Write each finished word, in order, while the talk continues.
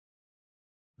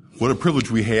What a privilege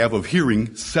we have of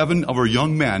hearing 7 of our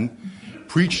young men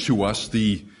preach to us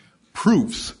the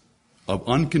proofs of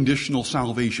unconditional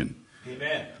salvation.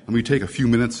 Amen. Let me take a few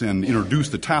minutes and introduce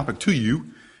the topic to you,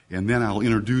 and then I'll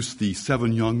introduce the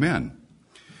 7 young men.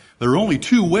 There are only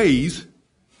 2 ways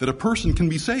that a person can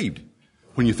be saved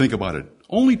when you think about it.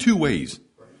 Only 2 ways.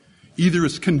 Either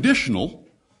it's conditional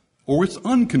or it's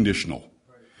unconditional.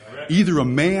 Either a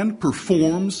man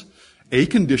performs a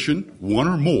condition, one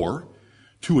or more,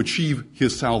 to achieve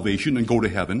his salvation and go to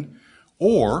heaven,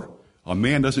 or a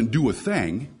man doesn't do a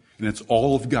thing, and it's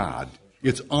all of God.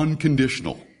 It's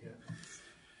unconditional.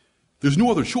 There's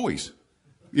no other choice.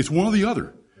 It's one or the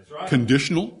other. That's right.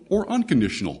 Conditional or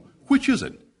unconditional. Which is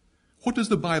it? What does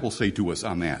the Bible say to us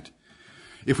on that?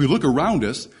 If we look around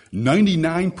us,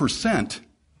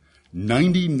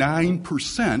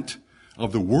 99%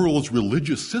 of the world's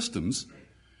religious systems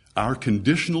are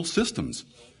conditional systems.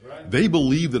 They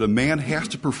believe that a man has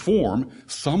to perform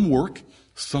some work,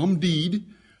 some deed,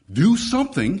 do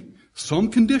something, some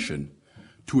condition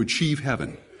to achieve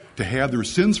heaven, to have their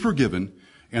sins forgiven,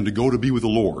 and to go to be with the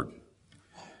Lord.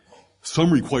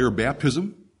 Some require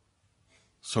baptism.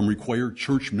 Some require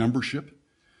church membership.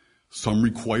 Some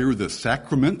require the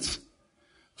sacraments.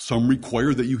 Some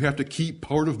require that you have to keep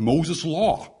part of Moses'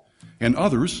 law. And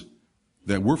others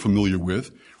that we're familiar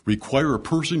with require a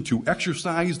person to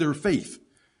exercise their faith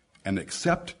and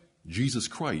accept Jesus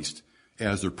Christ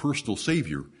as their personal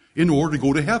Savior in order to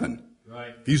go to heaven.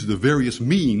 Right. These are the various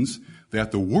means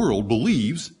that the world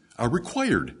believes are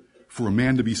required for a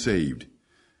man to be saved.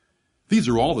 These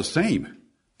are all the same.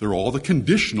 They're all the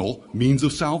conditional means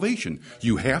of salvation.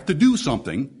 You have to do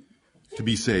something to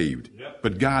be saved. Yep.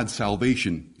 But God's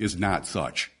salvation is not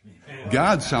such.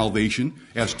 God's salvation,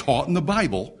 as taught in the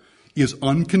Bible, is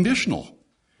unconditional.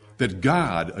 That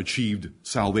God achieved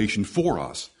salvation for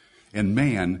us, and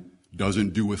man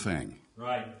doesn't do a thing.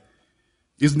 Right.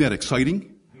 Isn't that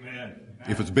exciting? Amen.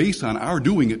 If it's based on our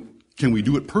doing it, can we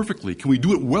do it perfectly? Can we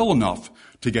do it well enough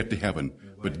to get to heaven?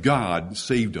 But God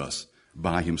saved us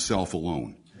by himself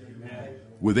alone. Amen.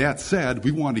 With that said,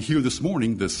 we want to hear this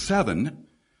morning the 7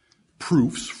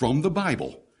 proofs from the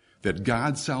Bible that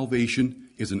God's salvation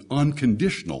is an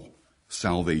unconditional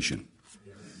salvation.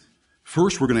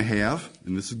 First, we're going to have,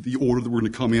 and this is the order that we're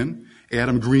going to come in,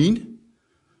 Adam Green,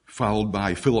 followed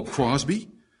by Philip Crosby,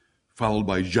 followed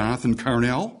by Jonathan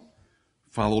Carnell,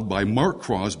 followed by Mark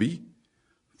Crosby,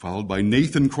 followed by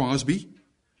Nathan Crosby,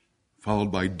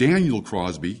 followed by Daniel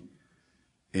Crosby,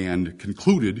 and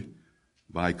concluded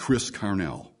by Chris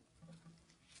Carnell.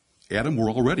 Adam,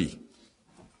 we're all ready.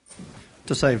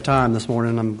 To save time this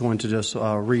morning, I'm going to just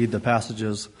read the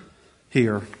passages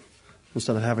here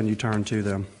instead of having you turn to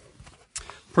them.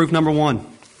 Proof number 1.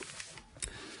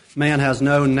 Man has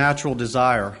no natural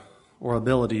desire or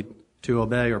ability to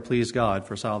obey or please God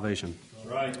for salvation.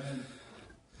 Right.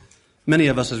 Many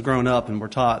of us have grown up and were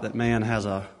taught that man has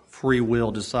a free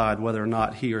will to decide whether or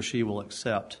not he or she will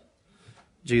accept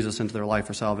Jesus into their life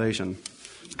for salvation.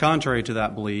 Contrary to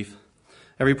that belief,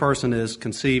 every person is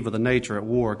conceived with a nature at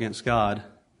war against God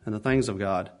and the things of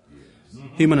God.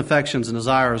 Human affections and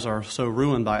desires are so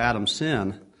ruined by Adam's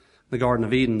sin in the Garden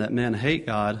of Eden that men hate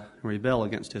God and rebel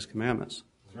against his commandments.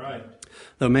 Right.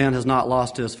 Though man has not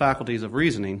lost his faculties of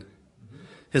reasoning,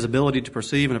 his ability to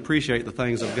perceive and appreciate the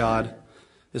things of God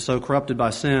is so corrupted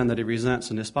by sin that he resents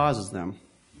and despises them.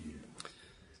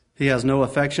 He has no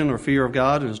affection or fear of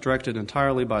God and is directed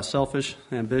entirely by selfish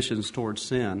ambitions towards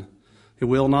sin. He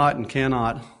will not and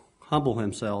cannot humble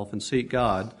himself and seek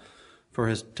God, for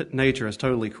his nature is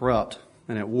totally corrupt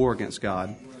and at war against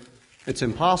God. It's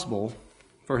impossible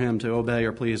for him to obey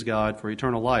or please God for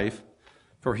eternal life,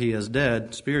 for he is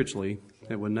dead spiritually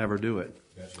and would never do it.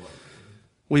 That's right.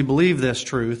 We believe this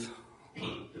truth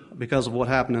because of what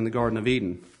happened in the Garden of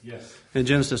Eden. Yes. In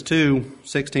Genesis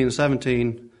 2:16 and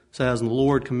 17 says, "And the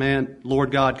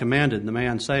Lord God commanded the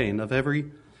man, saying, Of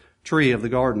every tree of the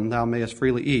garden thou mayest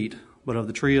freely eat, but of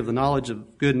the tree of the knowledge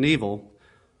of good and evil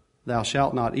thou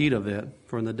shalt not eat of it,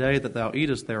 for in the day that thou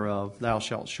eatest thereof thou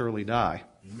shalt surely die."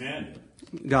 Amen.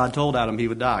 God told Adam he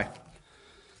would die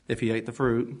if he ate the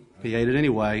fruit. He ate it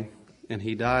anyway, and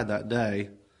he died that day.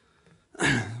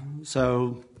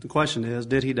 So the question is,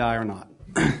 did he die or not?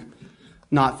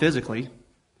 Not physically,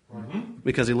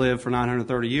 because he lived for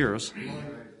 930 years,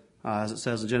 as it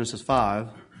says in Genesis 5.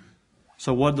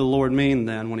 So what did the Lord mean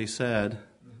then when he said,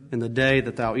 "In the day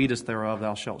that thou eatest thereof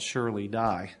thou shalt surely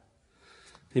die"?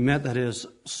 He meant that his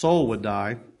soul would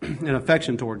die in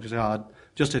affection toward God,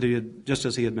 just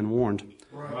as he had been warned.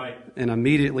 Right. And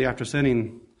immediately after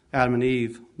sinning, Adam and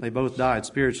Eve, they both died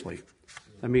spiritually,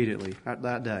 immediately, at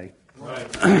that day.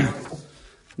 Right.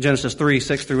 Genesis 3,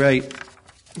 6 through 8,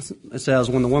 it says,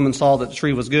 when the woman saw that the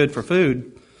tree was good for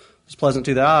food, was pleasant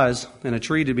to the eyes, and a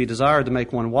tree to be desired to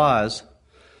make one wise,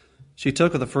 she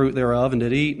took of the fruit thereof and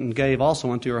did eat, and gave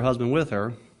also unto her husband with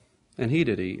her, and he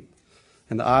did eat.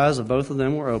 And the eyes of both of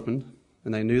them were opened,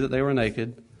 and they knew that they were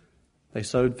naked. They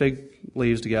sewed fig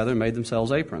leaves together and made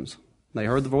themselves aprons. They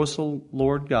heard the voice of the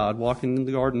Lord God walking in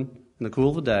the garden in the cool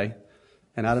of the day,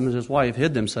 and Adam and his wife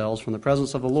hid themselves from the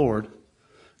presence of the Lord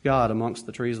God amongst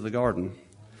the trees of the garden.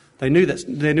 They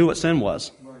knew what sin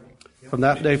was. From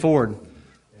that day forward,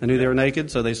 they knew they were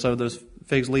naked, so they sewed those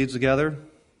fig leaves together,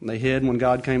 and they hid when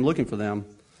God came looking for them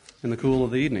in the cool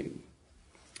of the evening.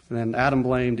 And then Adam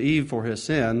blamed Eve for his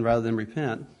sin rather than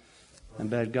repent and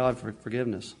begged God for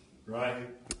forgiveness. Right.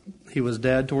 He was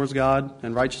dead towards God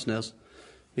and righteousness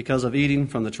because of eating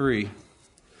from the tree,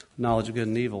 knowledge of good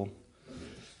and evil.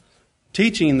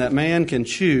 Teaching that man can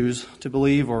choose to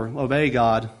believe or obey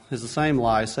God is the same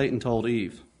lie Satan told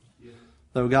Eve.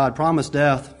 Though God promised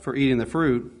death for eating the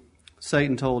fruit,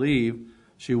 Satan told Eve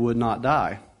she would not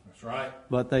die. That's right.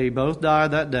 But they both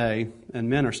died that day, and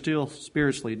men are still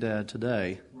spiritually dead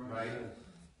today. Right.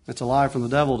 It's a lie from the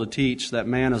devil to teach that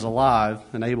man is alive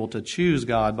and able to choose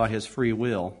God by his free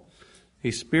will.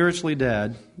 He's spiritually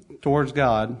dead towards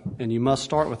God, and you must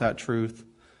start with that truth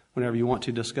whenever you want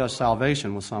to discuss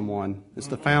salvation with someone. It's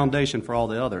the foundation for all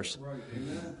the others.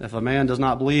 If a man does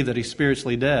not believe that he's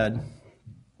spiritually dead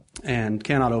and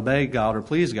cannot obey God or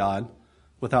please God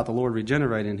without the Lord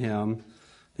regenerating him,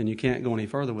 then you can't go any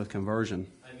further with conversion.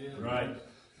 Right.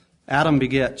 Adam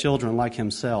begat children like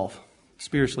himself,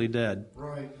 spiritually dead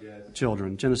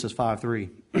children, Genesis 5:3.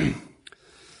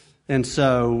 And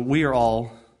so we are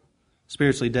all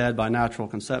spiritually dead by natural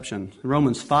conception.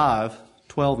 Romans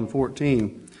 5:12 and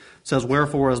 14 says,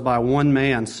 wherefore as by one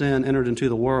man sin entered into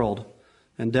the world,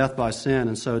 and death by sin,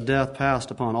 and so death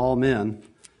passed upon all men,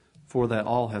 for that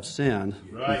all have sinned.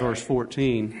 Right. In verse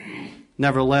 14,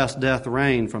 nevertheless death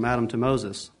reigned from Adam to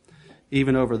Moses,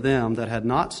 even over them that had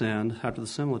not sinned after the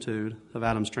similitude of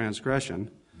Adam's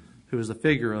transgression, who is the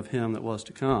figure of him that was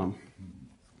to come.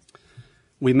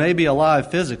 We may be alive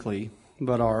physically,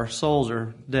 but our souls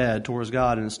are dead towards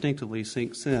God and instinctively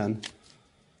seek sin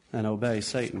and obey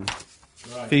Satan.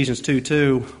 Right. Ephesians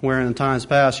 2:2, wherein in times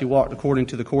past you walked according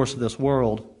to the course of this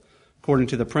world, according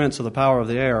to the prince of the power of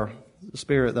the air, the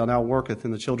spirit that now worketh in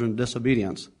the children of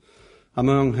disobedience,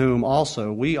 among whom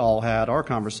also we all had our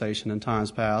conversation in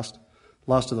times past,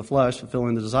 lust of the flesh,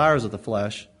 fulfilling the desires of the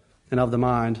flesh and of the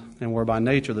mind, and were by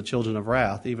nature the children of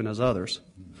wrath, even as others.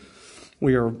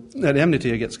 We are at enmity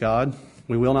against God.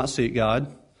 We will not seek God,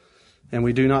 and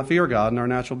we do not fear God in our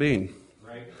natural being.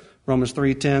 Right. Romans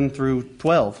 3:10 through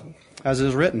 12. As it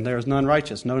is written, there is none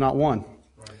righteous, no, not one.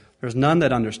 Right. There is none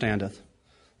that understandeth.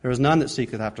 There is none that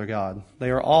seeketh after God.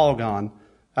 They are all gone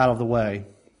out of the way.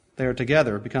 They are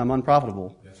together become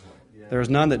unprofitable. That's right. Yeah. There is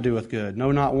none that doeth good,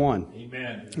 no, not one.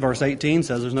 Amen. Verse 18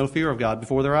 says there's no fear of God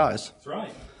before their eyes. That's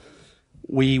right.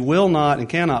 We will not and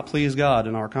cannot please God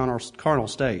in our carnal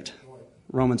state.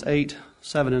 Romans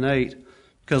 8:7 and 8,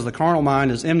 because the carnal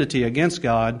mind is enmity against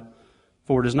God,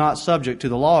 for it is not subject to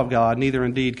the law of God, neither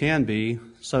indeed can be.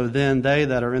 So then they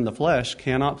that are in the flesh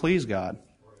cannot please God.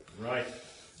 Right.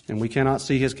 And we cannot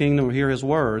see his kingdom or hear his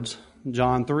words.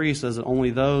 John 3 says that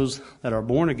only those that are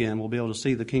born again will be able to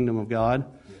see the kingdom of God.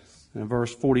 Yes. And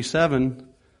verse 47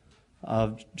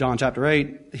 of John chapter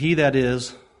 8, he that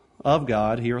is of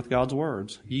God heareth God's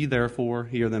words. Ye therefore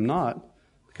hear them not,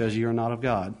 because ye are not of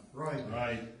God. Right.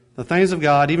 Right. The things of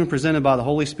God, even presented by the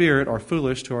Holy Spirit, are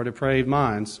foolish to our depraved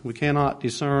minds. We cannot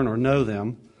discern or know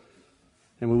them,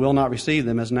 and we will not receive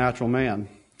them as natural man.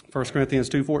 1 Corinthians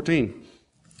 2:14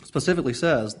 specifically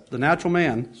says, the natural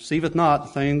man receiveth not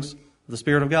the things of the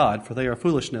Spirit of God, for they are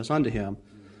foolishness unto him.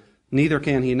 Neither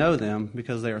can he know them,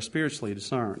 because they are spiritually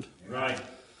discerned. Right.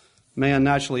 Man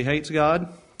naturally hates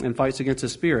God and fights against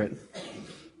his spirit.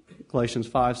 Galatians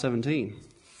 5:17.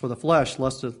 For the flesh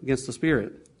lusteth against the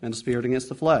spirit, and the spirit against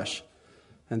the flesh.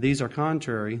 And these are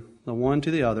contrary the one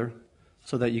to the other,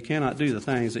 so that you cannot do the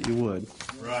things that you would.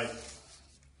 Right.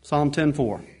 Psalm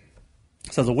 10:4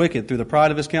 says, the wicked, through the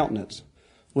pride of his countenance,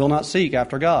 will not seek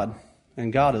after God,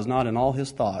 and God is not in all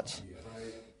his thoughts.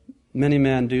 Many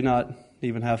men do not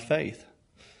even have faith.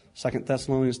 2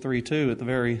 Thessalonians 3:2 at the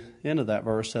very end of that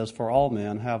verse says, for all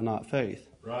men have not faith.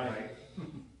 Right.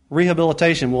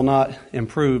 Rehabilitation will not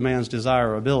improve man's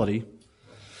desirability.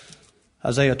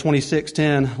 Isaiah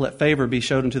 26:10, let favor be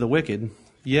showed unto the wicked,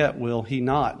 yet will he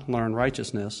not learn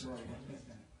righteousness.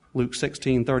 Luke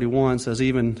 16:31 says,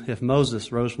 even if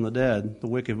Moses rose from the dead, the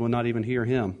wicked will not even hear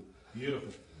him. Beautiful.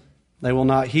 They will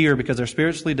not hear because they're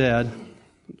spiritually dead.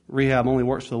 Rehab only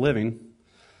works for the living.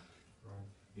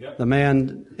 Yep. The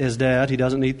man is dead. He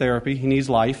doesn't need therapy. He needs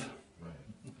life.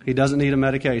 He doesn't need a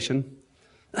medication.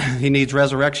 He needs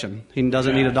resurrection. He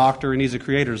doesn't need a doctor. He needs a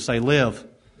creator to say, live.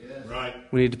 Right.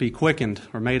 We need to be quickened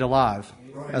or made alive,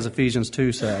 as Ephesians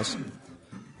 2 says.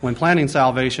 When planning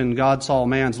salvation, God saw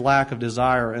man's lack of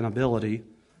desire and ability.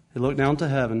 He looked down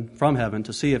from heaven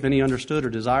to see if any understood or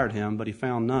desired him, but he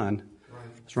found none.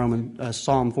 As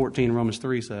Psalm 14, Romans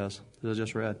 3 says, as I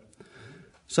just read.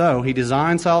 So he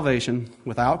designed salvation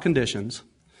without conditions,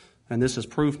 and this is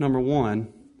proof number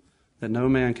 1 that no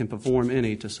man can perform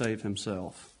any to save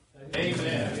himself.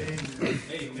 Amen.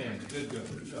 Amen.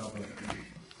 Good job.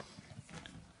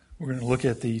 We're going to look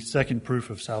at the second proof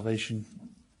of salvation.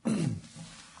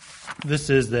 This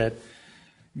is that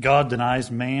God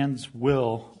denies man's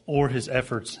will or his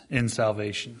efforts in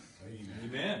salvation.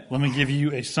 Amen. Let me give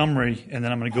you a summary, and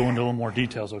then I'm going to go into a little more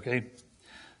details, okay?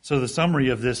 So the summary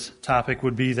of this topic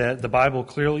would be that the Bible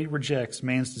clearly rejects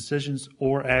man's decisions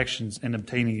or actions in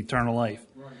obtaining eternal life.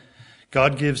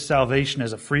 God gives salvation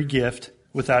as a free gift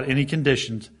without any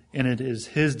conditions, and it is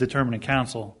His determinate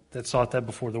counsel that sought that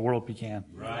before the world began.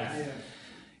 Right.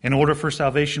 In order for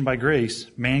salvation by grace,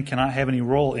 man cannot have any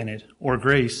role in it, or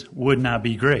grace would not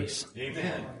be grace.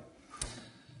 Amen.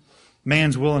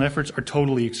 Man's will and efforts are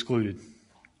totally excluded.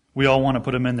 We all want to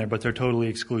put them in there, but they're totally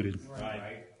excluded.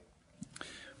 Right.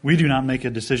 We do not make a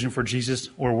decision for Jesus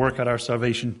or work out our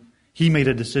salvation. He made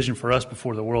a decision for us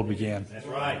before the world began. That's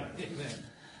right. Amen.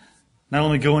 Now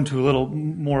let me go into a little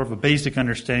more of a basic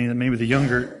understanding that maybe the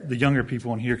younger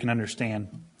people in here can understand.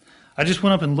 I just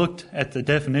went up and looked at the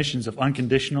definitions of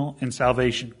unconditional and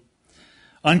salvation.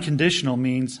 Unconditional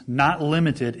means not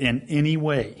limited in any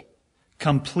way.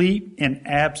 Complete and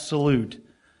absolute.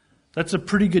 That's a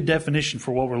pretty good definition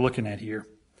for what we're looking at here.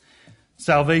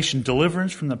 Salvation,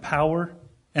 deliverance from the power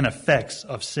and effects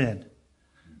of sin.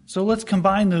 So let's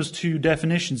combine those two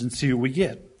definitions and see what we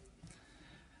get.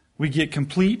 We get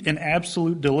complete and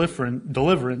absolute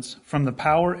deliverance from the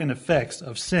power and effects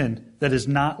of sin that is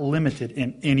not limited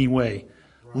in any way.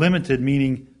 Limited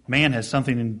meaning man has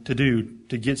something to do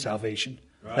to get salvation.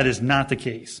 That is not the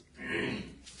case.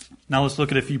 Now let's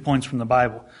look at a few points from the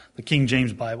Bible, the King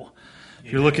James Bible.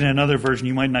 If you're looking at another version,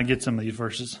 you might not get some of these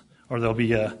verses, or they'll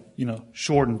be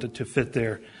shortened to fit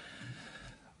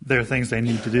their things they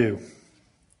need to do.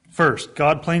 First,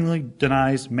 God plainly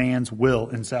denies man's will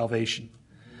in salvation.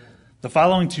 The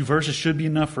following two verses should be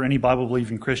enough for any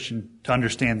Bible-believing Christian to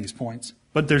understand these points.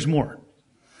 But there's more.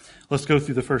 Let's go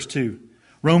through the first two.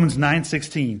 Romans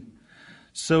 9:16.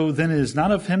 So then it is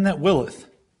not of him that willeth,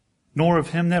 nor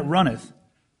of him that runneth,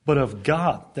 but of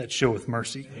God that showeth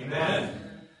mercy. Amen.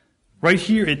 Right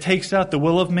here, it takes out the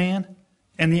will of man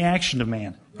and the action of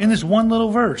man in this one little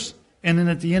verse. And then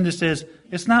at the end it says,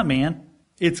 it's not man,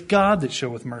 it's God that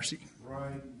showeth mercy.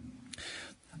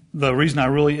 The reason I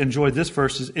really enjoyed this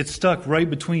verse is it's stuck right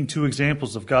between two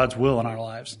examples of God's will in our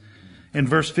lives. In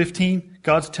verse 15,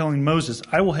 God's telling Moses,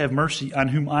 I will have mercy on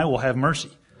whom I will have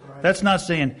mercy. That's not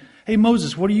saying, hey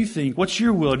Moses, what do you think? What's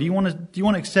your will? Do you want to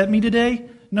accept me today?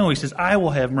 No, he says, I will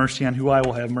have mercy on who I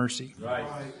will have mercy. Right.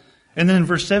 And then in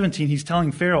verse 17, he's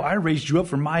telling Pharaoh, I raised you up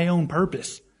for my own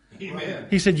purpose. Amen.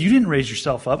 He said, you didn't raise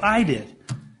yourself up, I did.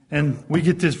 And we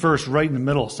get this verse right in the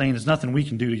middle saying there's nothing we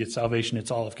can do to get salvation,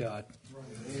 it's all of God.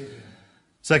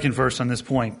 Second verse on this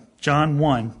point, John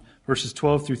 1, verses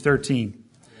 12 through 13.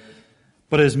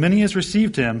 But as many as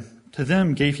received him, to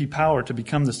them gave he power to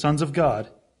become the sons of God,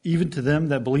 even to them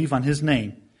that believe on his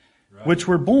name, which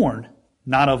were born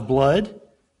not of blood,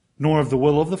 nor of the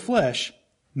will of the flesh,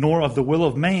 nor of the will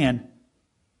of man,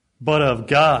 but of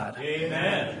God.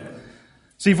 Amen.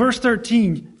 See, verse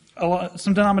 13,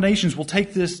 some denominations will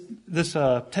take this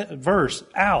verse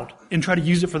out and try to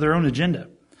use it for their own agenda.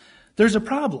 There's a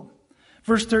problem.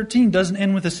 Verse 13 doesn't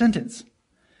end with a sentence.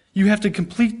 You have to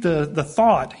complete the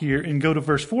thought here and go to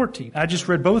verse 14. I just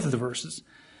read both of the verses.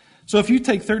 So if you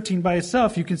take 13 by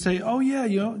itself, you can say, oh yeah,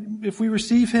 if we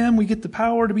receive him, we get the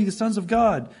power to be the sons of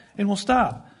God, and we'll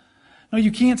stop. No,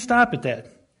 you can't stop at that.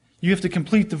 You have to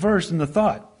complete the verse and the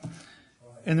thought.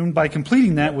 And then by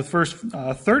completing that with verse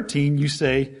 13, you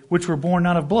say, which were born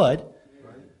not of blood,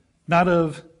 not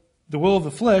of the will of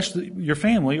the flesh, your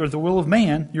family, or the will of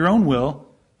man, your own will,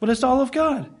 but it's all of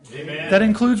God. Amen. That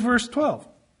includes verse 12.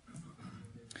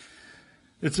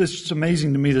 It's just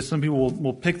amazing to me that some people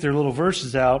will pick their little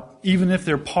verses out, even if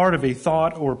they're part of a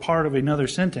thought or part of another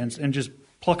sentence, and just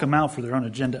pluck them out for their own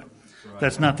agenda.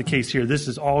 That's not the case here. This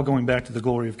is all going back to the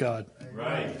glory of God.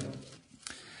 Right.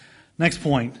 Next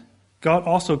point. God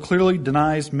also clearly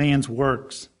denies man's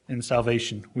works in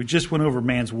salvation. We just went over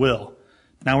man's will.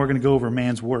 Now we're going to go over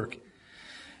man's work.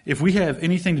 If we have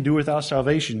anything to do with our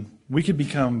salvation, we could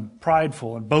become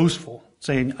prideful and boastful,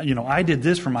 saying, I did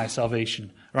this for my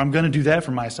salvation, or I'm going to do that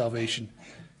for my salvation.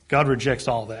 God rejects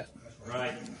all that.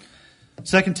 Right.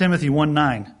 2 Timothy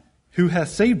 1:9, who hath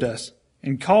saved us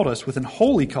and called us with an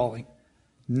holy calling,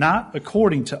 not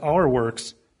according to our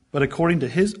works, but according to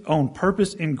his own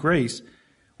purpose and grace,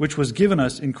 which was given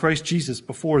us in Christ Jesus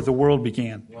before the world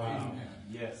began. Wow.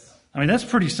 Yes. I mean, that's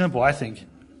pretty simple, I think.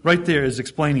 Right there is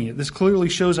explaining it. This clearly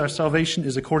shows our salvation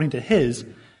is according to his,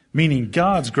 meaning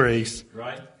God's grace,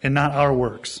 Right. and not our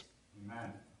works.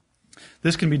 Amen.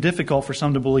 This can be difficult for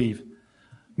some to believe.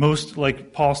 Most,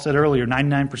 like Paul said earlier,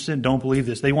 99% don't believe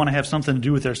this. They want to have something to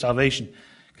do with their salvation,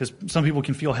 because some people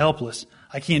can feel helpless.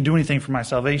 I can't do anything for my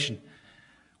salvation.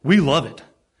 We love it.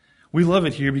 We love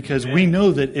it here because we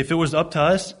know that if it was up to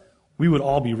us, we would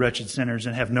all be wretched sinners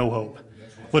and have no hope.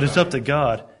 But it's up to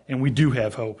God, and we do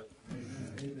have hope.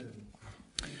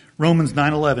 Romans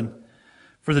 9:11,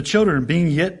 for the children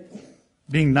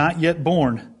being not yet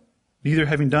born, neither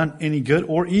having done any good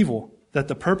or evil, that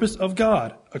the purpose of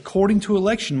God, according to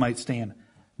election, might stand,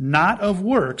 not of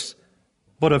works,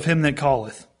 but of him that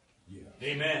calleth.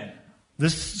 Amen.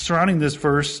 Surrounding this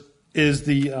verse is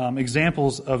the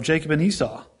examples of Jacob and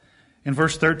Esau. In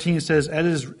verse 13 it says,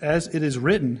 as it is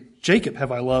written, Jacob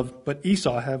have I loved, but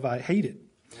Esau have I hated.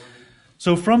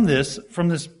 So from this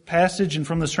passage and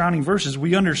from the surrounding verses,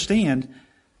 we understand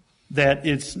that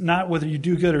it's not whether you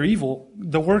do good or evil,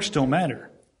 the works don't matter.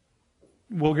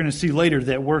 We're going to see later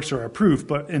that works are a proof,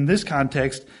 but in this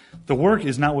context, the work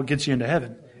is not what gets you into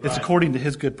heaven. It's according to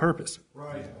his good purpose.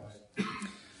 Right.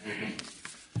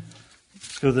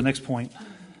 Let's go to the next point.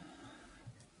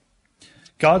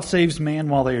 God saves man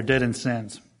while they are dead in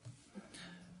sins.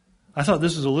 I thought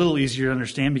this was a little easier to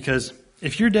understand because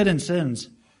if you're dead in sins,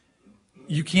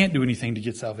 you can't do anything to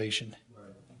get salvation.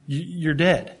 You're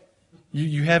dead.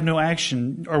 You have no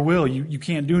action or will. You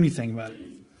can't do anything about it.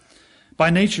 By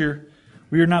nature,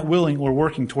 we are not willing or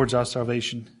working towards our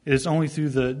salvation. It is only through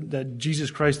that Jesus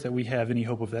Christ that we have any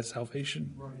hope of that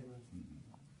salvation.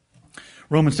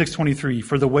 Romans 6:23,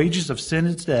 for the wages of sin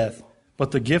is death,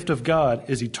 but the gift of God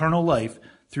is eternal life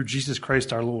through Jesus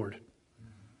Christ our Lord.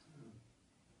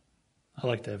 I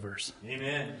like that verse.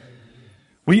 Amen.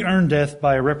 We earn death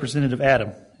by a representative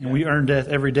Adam, and we earn death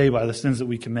every day by the sins that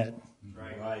we commit.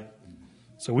 Right.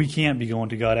 So we can't be going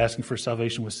to God asking for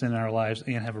salvation with sin in our lives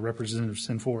and have a representative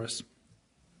sin for us.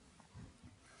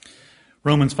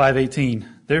 Romans 5:18,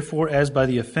 therefore as by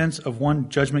the offense of one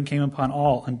judgment came upon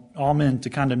all men to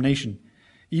condemnation,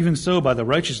 even so by the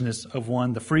righteousness of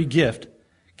one the free gift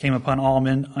came upon all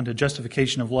men unto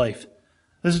justification of life.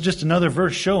 This is just another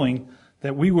verse showing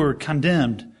that we were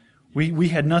condemned. We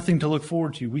had nothing to look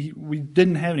forward to. We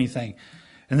didn't have anything.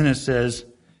 And then it says,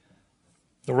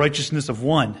 the righteousness of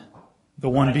one, the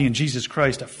one being Jesus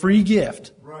Christ, a free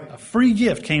gift. A free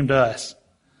gift came to us.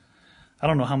 I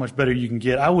don't know how much better you can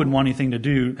get. I wouldn't want anything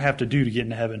to have to do to get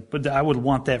into heaven, but I would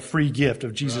want that free gift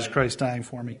of Jesus Christ dying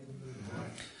for me.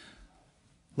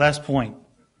 Last point.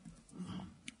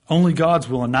 Only God's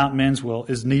will and not man's will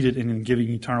is needed in giving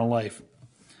eternal life.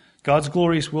 God's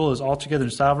glorious will is altogether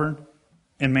sovereign,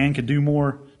 and man can do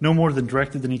no more than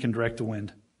directed than he can direct the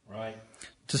wind. Right.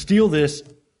 To steal this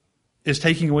is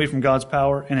taking away from God's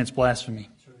power, and it's blasphemy.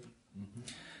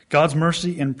 God's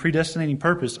mercy and predestinating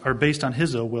purpose are based on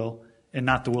his will and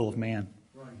not the will of man.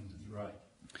 Right.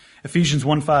 Ephesians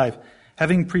 1:5,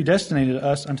 having predestinated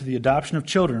us unto the adoption of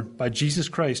children by Jesus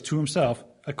Christ to himself,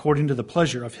 according to the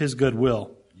pleasure of his good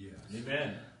will.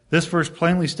 Amen. This verse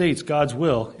plainly states God's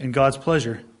will and God's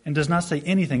pleasure and does not say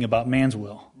anything about man's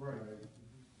will.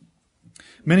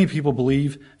 Many people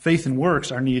believe faith and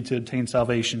works are needed to obtain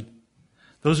salvation.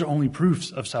 Those are only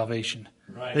proofs of salvation.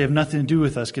 Right. They have nothing to do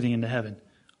with us getting into heaven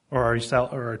or our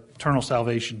eternal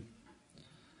salvation.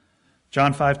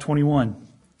 John 5:21,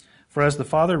 for as the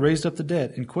Father raised up the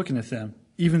dead and quickeneth them,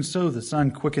 even so the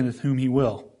Son quickeneth whom he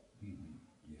will.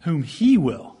 Whom he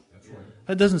will.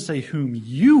 That doesn't say whom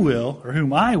you will or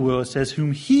whom I will. It says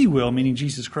whom he will, meaning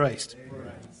Jesus Christ.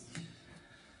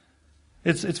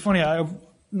 It's funny.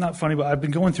 Not funny, but I've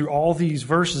been going through all these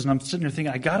verses and I'm sitting there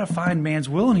thinking, I got to find man's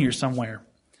will in here somewhere.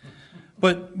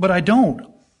 But I don't.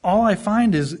 All I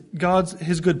find is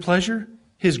his good pleasure,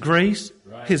 his grace,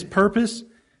 his purpose,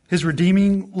 his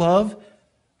redeeming love.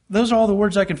 Those are all the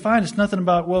words I can find. It's nothing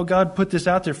about, well, God put this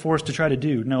out there for us to try to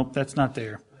do. Nope, that's not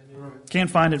there. Can't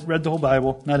find it. Read the whole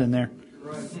Bible. Not in there.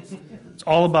 It's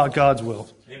all about God's will.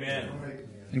 Amen.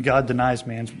 And God denies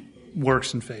man's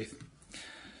works and faith.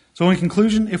 So in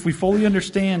conclusion, if we fully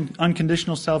understand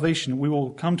unconditional salvation, we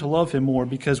will come to love him more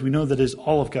because we know that it is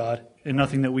all of God and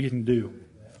nothing that we can do.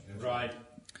 Right.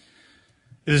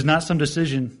 It is not some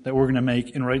decision that we're going to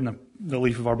make in writing the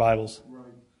leaf of our Bibles.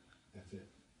 That's it.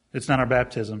 It's not our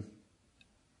baptism.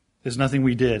 It's nothing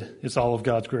we did. It's all of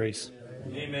God's grace.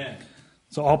 Amen.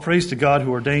 So all praise to God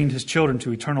who ordained his children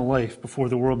to eternal life before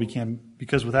the world began,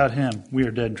 because without him we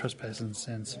are dead in trespasses and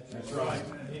sins. That's right.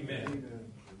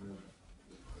 Amen.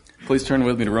 Please turn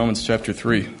with me to Romans chapter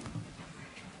 3.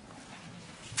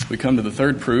 We come to the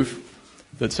third proof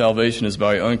that salvation is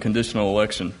by unconditional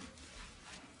election.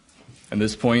 And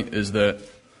this point is that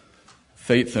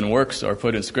faith and works are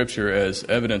put in Scripture as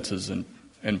evidences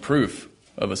and proof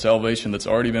of a salvation that's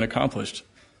already been accomplished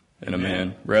in a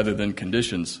man, rather than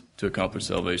conditions to accomplish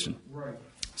salvation. Right.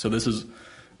 So this is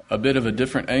a bit of a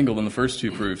different angle than the first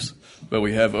two proofs, but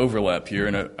we have overlap here,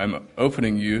 and I'm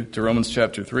opening you to Romans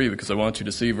chapter 3 because I want you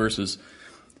to see verses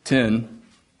 10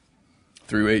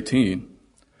 through 18.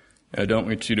 And I don't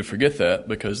want you to forget that,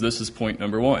 because this is point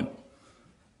number 1.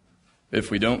 If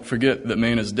we don't forget that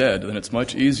man is dead, then it's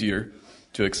much easier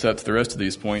to accept the rest of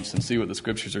these points and see what the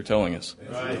Scriptures are telling us.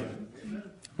 Right.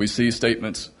 We see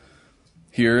statements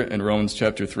here in Romans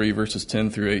chapter 3, verses 10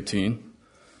 through 18.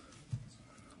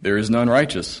 There is none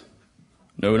righteous,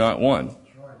 no, not one.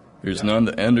 There is none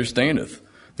that understandeth.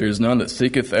 There is none that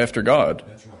seeketh after God.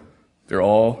 They're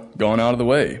all gone out of the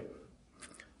way.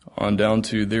 On down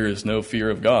to there is no fear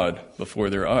of God before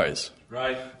their eyes.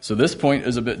 Right. So this point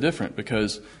is a bit different,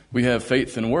 because we have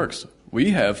faith and works. We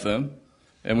have them,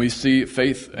 and we see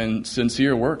faith and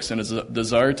sincere works and a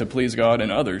desire to please God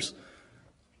and others.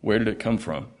 Where did it come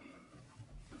from?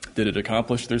 Did it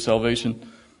accomplish their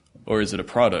salvation, or is it a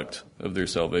product of their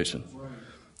salvation?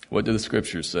 What do the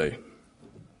Scriptures say?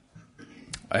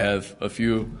 I have a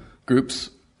few groups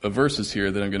of verses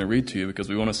here that I'm going to read to you, because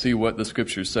we want to see what the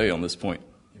Scriptures say on this point.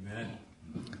 Amen.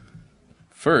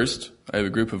 First, I have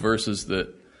a group of verses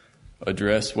that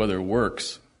address whether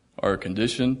works are a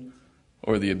condition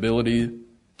or the ability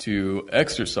to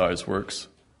exercise works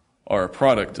are a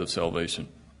product of salvation.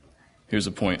 Here's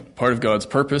a point. Part of God's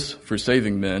purpose for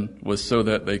saving men was so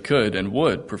that they could and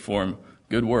would perform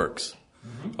good works.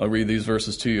 I'll read these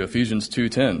verses to you. Ephesians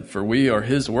 2:10. For we are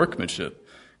his workmanship,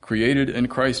 created in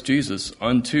Christ Jesus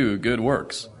unto good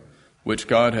works, which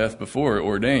God hath before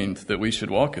ordained that we should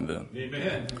walk in them.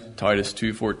 Amen. Titus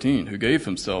 2:14, who gave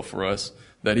himself for us,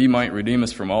 that he might redeem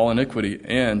us from all iniquity,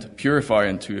 and purify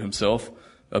unto himself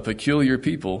a peculiar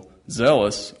people,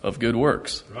 zealous of good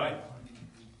works. Right.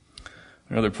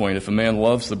 Another point, if a man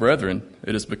loves the brethren,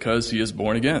 it is because he is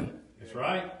born again. That's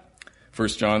right. 1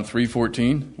 John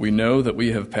 3:14, we know that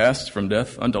we have passed from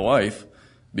death unto life,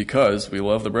 because we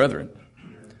love the brethren.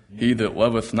 He that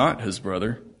loveth not his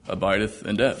brother abideth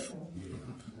in death.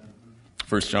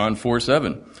 1 John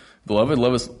 4:7, beloved,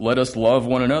 let us love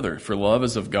one another, for love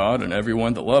is of God, and every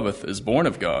one that loveth is born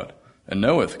of God, and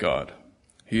knoweth God.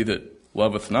 He that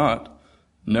loveth not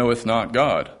knoweth not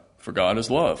God, for God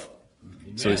is love.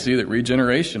 Amen. So we see that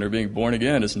regeneration, or being born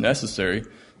again, is necessary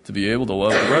to be able to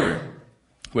love the brother,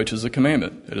 which is a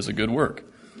commandment. It is a good work.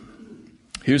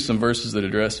 Here's some verses that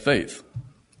address faith.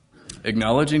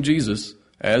 Acknowledging Jesus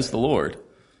as the Lord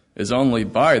is only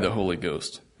by the Holy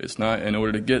Ghost. It's not in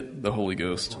order to get the Holy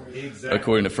Ghost. Exactly.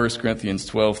 According to 1 Corinthians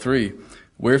 12:3,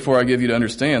 wherefore I give you to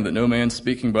understand that no man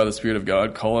speaking by the Spirit of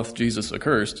God calleth Jesus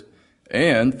accursed,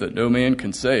 and that no man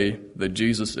can say that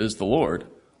Jesus is the Lord,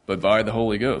 but by the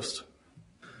Holy Ghost.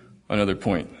 Another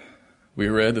point. We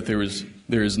read that there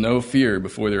is no fear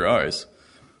before their eyes.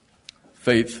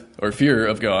 Faith, or fear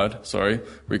of God,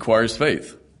 requires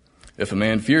faith. If a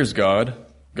man fears God,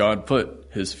 God put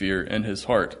his fear in his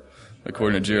heart.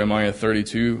 According to Jeremiah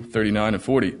 32:39 and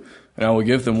 40. And I will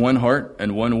give them one heart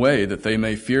and one way, that they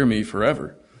may fear me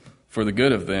forever, for the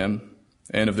good of them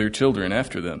and of their children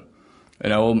after them.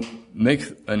 And I will make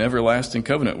an everlasting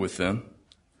covenant with them,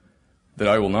 that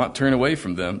I will not turn away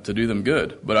from them to do them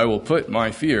good, but I will put my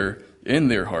fear in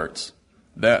their hearts,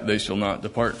 that they shall not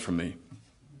depart from me.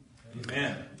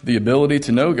 Amen. The ability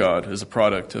to know God is a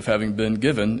product of having been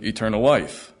given eternal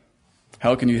life.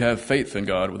 How can you have faith in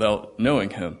God without knowing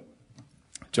him?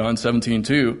 John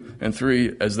 17:2 and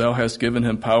 3, as thou hast given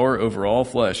him power over all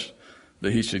flesh,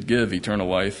 that he should give eternal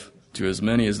life to as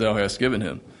many as thou hast given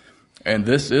him. And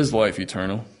this is life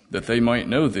eternal, that they might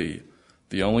know thee,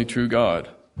 the only true God,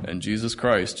 and Jesus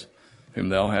Christ, whom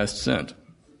thou hast sent.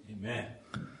 Amen.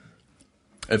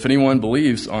 If anyone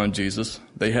believes on Jesus,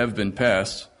 they have been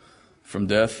passed from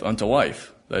death unto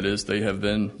life. That is, they have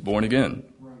been born again.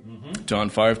 Mm-hmm. John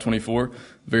 5:24,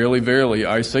 verily, verily,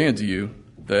 I say unto you,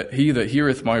 that he that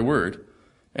heareth my word,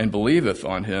 and believeth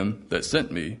on him that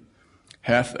sent me,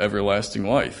 hath everlasting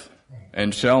life,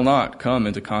 and shall not come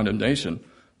into condemnation,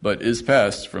 but is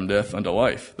passed from death unto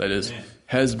life. That is,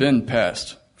 has been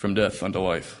passed from death unto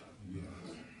life.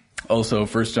 Also,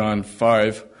 1 John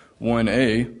 5,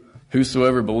 1a,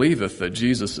 whosoever believeth that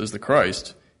Jesus is the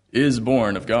Christ is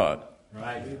born of God.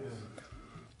 Right.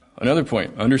 Another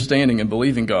point, understanding and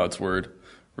believing God's word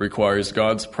requires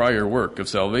God's prior work of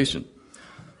salvation.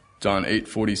 John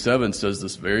 8:47 says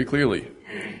this very clearly.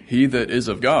 He that is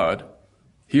of God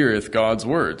heareth God's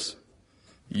words.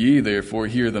 Ye therefore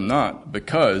hear them not,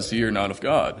 because ye are not of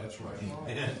God. That's right.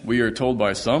 We are told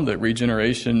by some that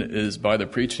regeneration is by the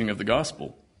preaching of the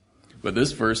gospel. But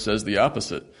this verse says the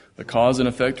opposite. The cause and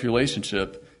effect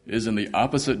relationship is in the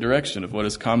opposite direction of what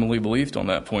is commonly believed on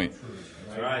that point.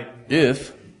 That's right.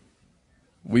 If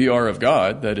we are of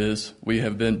God, that is, we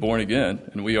have been born again,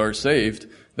 and we are saved,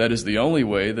 that is the only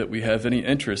way that we have any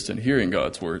interest in hearing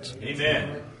God's words.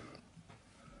 Amen.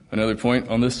 Another point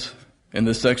on this, in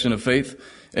this section of faith,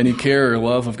 any care or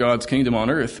love of God's kingdom on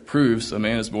earth proves a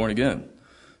man is born again.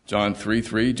 John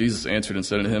 3:3, Jesus answered and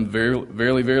said unto him,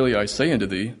 Verily, verily, I say unto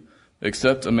thee,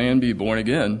 except a man be born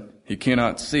again, he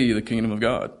cannot see the kingdom of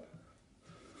God.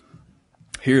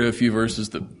 Here are a few verses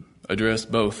that address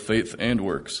both faith and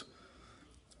works.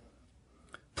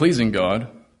 Pleasing God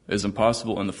is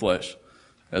impossible in the flesh,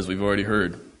 as we've already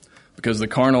heard, because the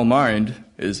carnal mind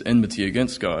is enmity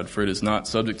against God, for it is not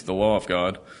subject to the law of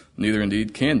God, neither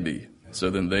indeed can be. So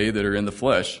then they that are in the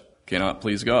flesh cannot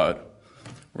please God.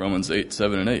 Romans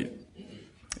 8:7 and 8.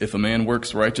 If a man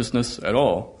works righteousness at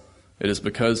all, it is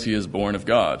because he is born of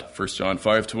God. 1 John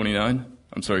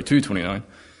 2:29.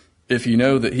 If ye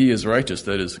know that he is righteous,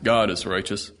 that is, God is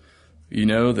righteous, ye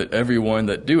know that every one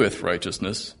that doeth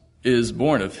righteousness is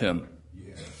born of him.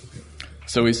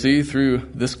 So we see through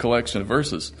this collection of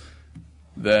verses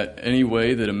that any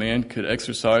way that a man could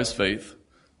exercise faith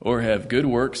or have good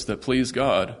works that please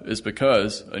God is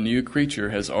because a new creature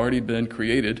has already been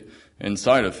created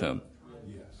inside of him.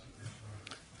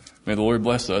 May the Lord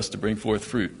bless us to bring forth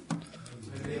fruit.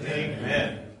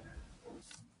 Amen.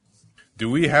 Do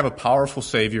we have a powerful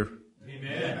Savior?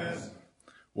 Amen.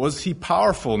 Was he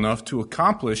powerful enough to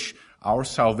accomplish our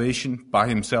salvation by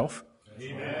himself?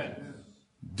 Amen.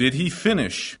 Did he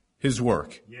finish his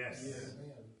work? Yes.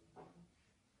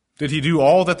 Did he do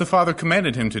all that the Father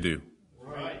commanded him to do?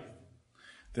 Right.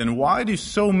 Then why do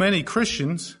so many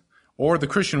Christians or the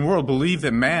Christian world believe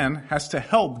that man has to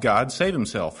help God save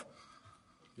himself?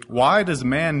 Why does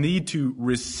man need to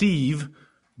receive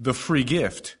the free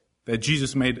gift that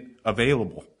Jesus made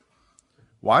available?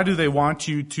 Why do they want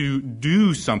you to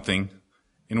do something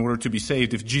in order to be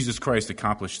saved if Jesus Christ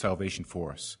accomplished salvation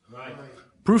for us? Right.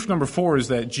 Proof number 4 is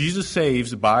that Jesus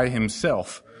saves by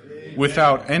himself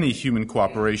without any human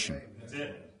cooperation. That's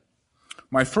it.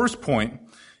 My first point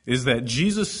is that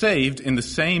Jesus saved in the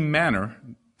same manner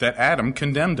that Adam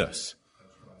condemned us.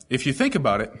 If you think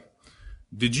about it,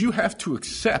 did you have to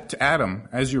accept Adam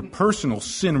as your personal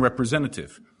sin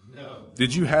representative? No.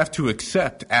 Did you have to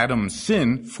accept Adam's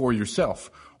sin for yourself?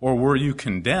 Or were you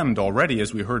condemned already,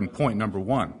 as we heard in point number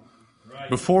 1? Right.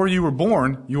 Before you were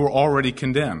born, you were already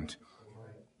condemned.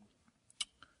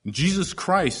 Jesus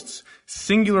Christ's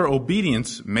singular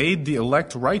obedience made the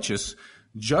elect righteous,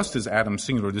 just as Adam's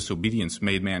singular disobedience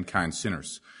made mankind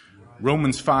sinners.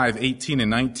 Romans 5:18 and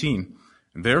 19.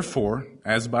 Therefore,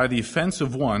 as by the offense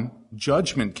of one,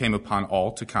 judgment came upon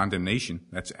all to condemnation,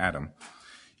 that's Adam,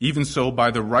 even so by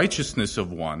the righteousness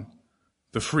of one,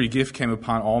 the free gift came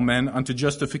upon all men unto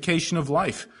justification of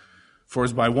life. For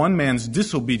as by one man's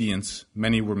disobedience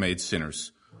many were made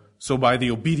sinners, so by the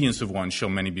obedience of one shall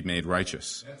many be made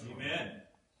righteous.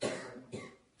 Amen.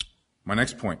 My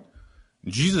next point.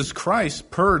 Jesus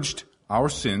Christ purged our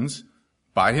sins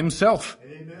by himself.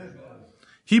 Amen.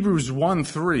 Hebrews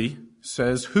 1:3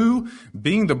 says, who,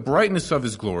 being the brightness of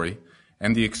his glory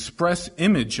and the express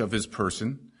image of his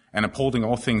person, and upholding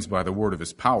all things by the word of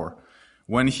his power,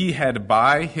 when he had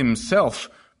by himself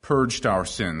purged our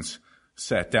sins,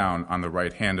 sat down on the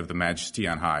right hand of the Majesty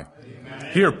on high.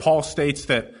 Amen. Here Paul states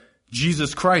that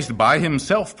Jesus Christ by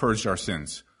himself purged our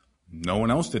sins. No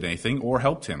one else did anything or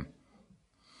helped him.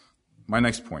 My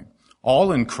next point.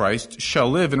 All in Christ shall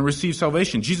live and receive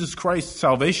salvation. Jesus Christ's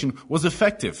salvation was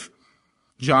effective.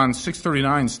 John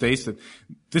 6:39 states that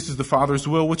this is the Father's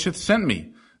will which hath sent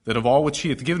me, that of all which he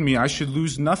hath given me I should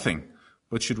lose nothing,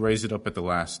 but should raise it up at the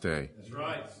last day. That's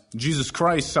right. Jesus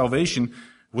Christ's salvation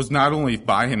was not only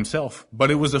by himself, but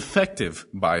it was effective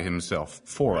by himself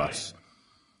for us.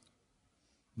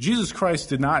 Jesus Christ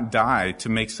did not die to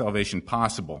make salvation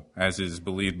possible, as is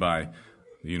believed by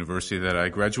the university that I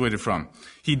graduated from.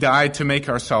 He died to make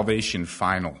our salvation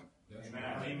final.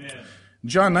 Amen.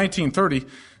 John 19:30,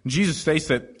 Jesus states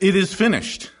that it is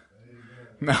finished.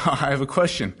 Now, I have a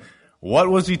question. What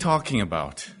was he talking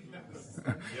about?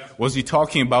 Was he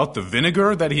talking about the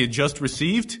vinegar that he had just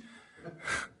received?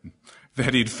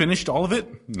 That he had finished all of it?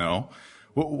 No.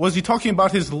 Was he talking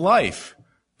about his life?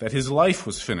 That his life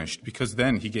was finished because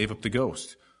then he gave up the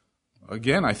ghost?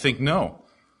 Again, I think no.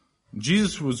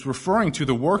 Jesus was referring to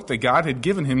the work that God had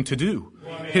given him to do.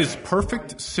 His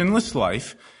perfect, sinless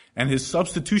life and his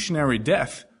substitutionary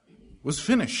death was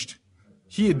finished.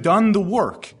 He had done the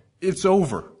work. It's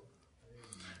over.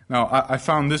 Now, I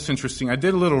found this interesting. I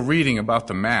did a little reading about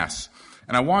the Mass,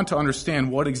 and I wanted to understand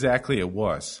what exactly it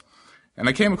was. And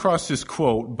I came across this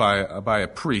quote by a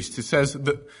priest. It says,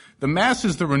 the Mass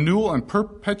is the renewal and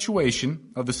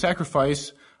perpetuation of the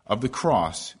sacrifice of the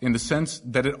cross in the sense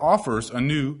that it offers a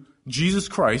new Jesus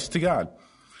Christ to God.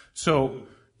 So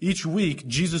each week,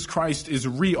 Jesus Christ is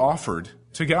re-offered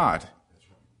to God.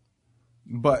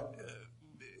 But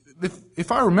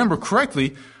if I remember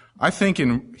correctly, I think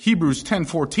in Hebrews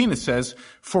 10:14 it says,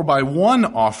 "For by one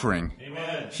offering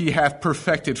he hath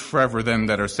perfected forever them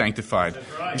that are sanctified."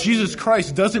 Right. Jesus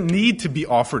Christ doesn't need to be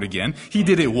offered again. He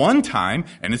did it one time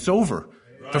and it's over.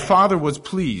 Right. The Father was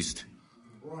pleased.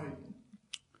 Right.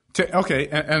 Okay,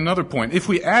 another point. If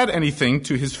we add anything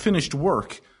to his finished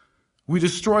work, we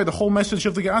destroy the whole message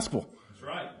of the gospel. That's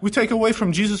right. We take away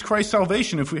from Jesus Christ's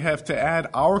salvation if we have to add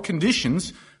our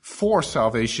conditions for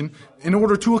salvation in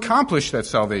order to accomplish that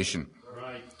salvation.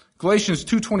 Right. Galatians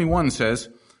 2:21 says,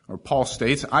 or Paul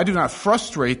states, "I do not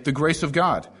frustrate the grace of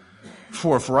God.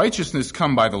 For if righteousness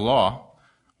come by the law,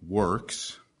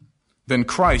 works, then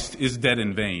Christ is dead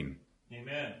in vain."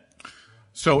 Amen.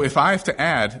 So if I have to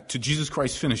add to Jesus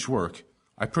Christ's finished work,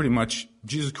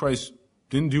 Jesus Christ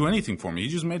didn't do anything for me. He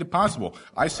just made it possible.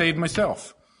 I saved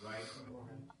myself. Right.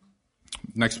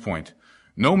 Next point.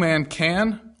 No man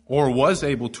can or was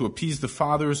able to appease the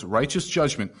Father's righteous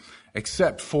judgment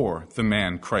except for the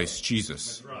man Christ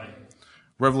Jesus. That's right.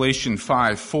 Revelation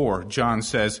 5:4, John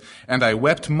says, "And I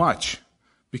wept much,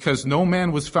 because no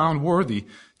man was found worthy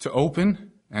to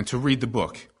open and to read the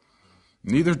book,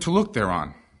 neither to look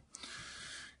thereon.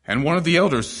 And one of the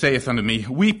elders saith unto me,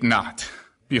 Weep not.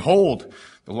 Behold,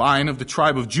 the Lion of the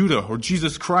tribe of Judah, or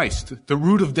Jesus Christ, the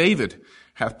root of David,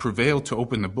 hath prevailed to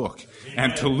open the book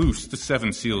and to loose the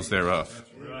 7 seals thereof."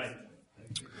 Right.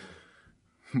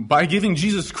 By giving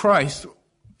Jesus Christ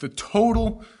the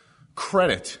total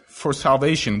credit for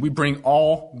salvation, we bring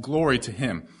all glory to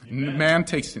him. Amen. Man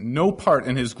takes no part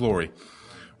in his glory.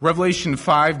 Revelation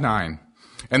 5:9,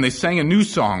 "And they sang a new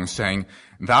song, saying,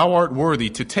 Thou art worthy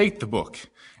to take the book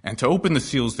and to open the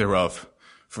seals thereof.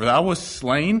 For thou wast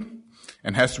slain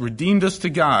and hast redeemed us to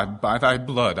God by thy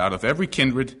blood out of every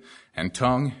kindred and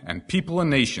tongue and people and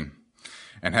nation,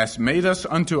 and hast made us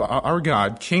unto our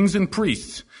God kings and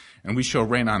priests, and we shall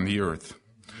reign on the earth."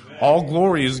 Amen. All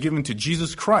glory is given to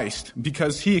Jesus Christ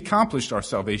because he accomplished our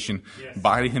salvation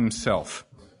by himself.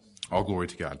 All glory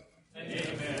to God.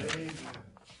 Amen.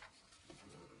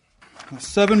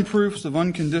 7 proofs of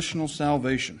unconditional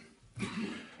salvation.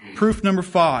 Proof number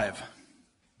 5.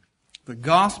 The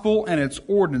gospel and its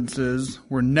ordinances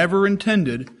were never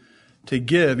intended to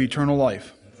give eternal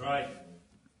life. That's right.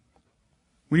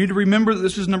 We need to remember that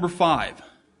this is number 5,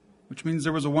 which means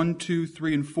there was a 1, 2,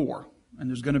 3, and 4, and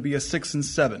there's going to be a 6 and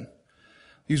 7.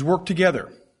 These work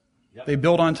together. Yep. They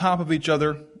build on top of each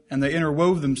other, and they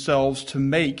interwove themselves to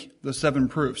make the 7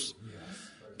 proofs. Yes.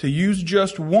 To use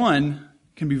just one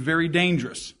can be very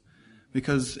dangerous,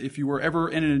 because if you were ever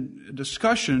in a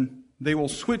discussion, they will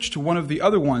switch to one of the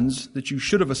other ones that you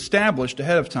should have established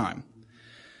ahead of time.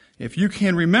 If you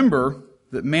can remember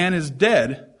that man is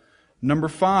dead, number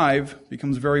 5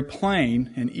 becomes very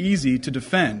plain and easy to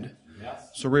defend.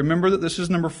 Yes. So remember that this is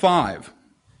number 5.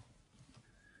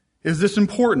 Is this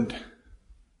important?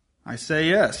 I say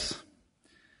yes.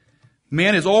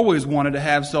 Man has always wanted to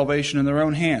have salvation in their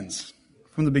own hands.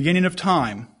 From the beginning of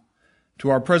time to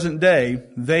our present day,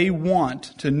 they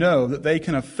want to know that they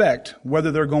can affect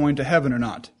whether they're going to heaven or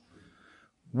not.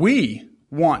 We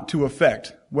want to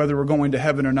affect whether we're going to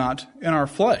heaven or not in our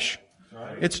flesh.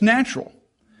 Right. It's natural.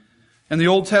 In the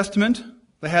Old Testament,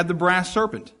 they had the brass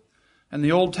serpent. In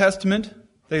the Old Testament,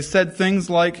 they said things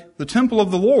like, the temple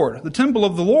of the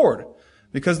Lord,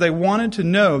 because they wanted to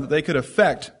know that they could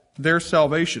affect their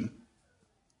salvation.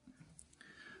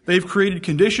 They've created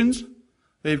conditions,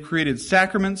 they've created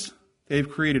sacraments, they've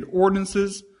created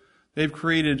ordinances, they've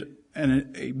created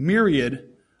a myriad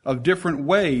of different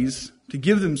ways to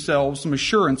give themselves some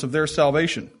assurance of their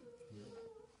salvation.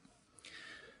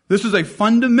 This is a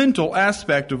fundamental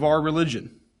aspect of our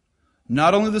religion.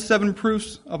 Not only the 7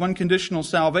 proofs of unconditional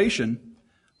salvation,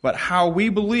 but how we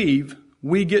believe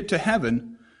we get to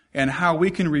heaven and how we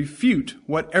can refute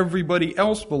what everybody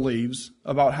else believes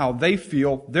about how they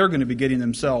feel they're going to be getting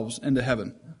themselves into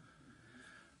heaven.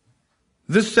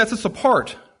 This sets us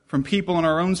apart from people in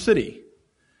our own city.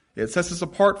 It sets us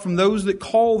apart from those that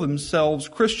call themselves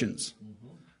Christians.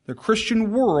 The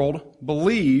Christian world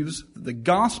believes that the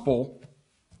gospel,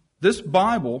 this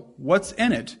Bible, what's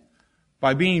in it,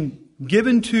 by being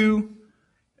given to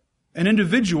an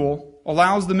individual,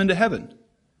 allows them into heaven.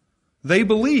 They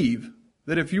believe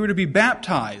that if you were to be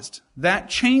baptized, that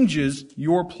changes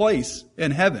your place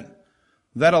in heaven.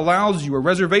 That allows you a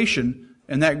reservation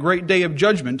in that great day of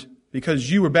judgment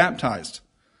because you were baptized.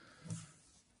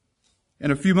 In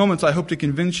a few moments, I hope to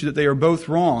convince you that they are both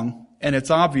wrong, and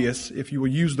it's obvious if you will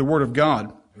use the Word of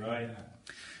God. Right.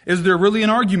 Is there really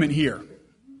an argument here?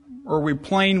 Or are we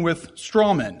playing with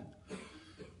straw men?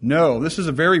 No, this is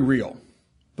very real.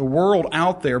 The world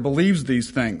out there believes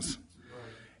these things.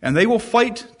 And they will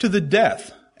fight to the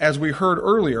death, as we heard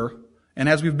earlier, and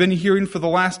as we've been hearing for the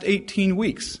last 18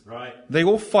 weeks. Right. They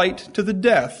will fight to the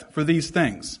death for these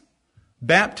things.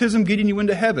 Baptism getting you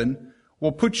into heaven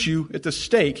will put you at the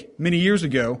stake many years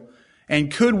ago,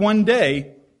 and could one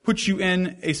day put you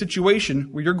in a situation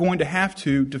where you're going to have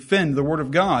to defend the Word of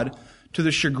God to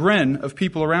the chagrin of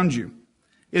people around you.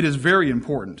 It is very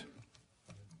important.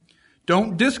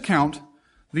 Don't discount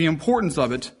the importance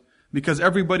of it because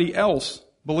everybody else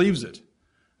believes it.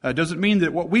 It doesn't mean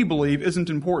that what we believe isn't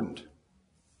important.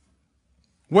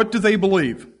 What do they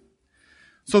believe?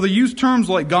 So they use terms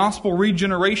like gospel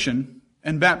regeneration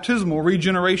and baptismal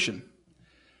regeneration.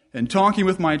 In talking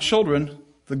with my children,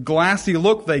 the glassy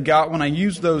look they got when I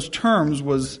used those terms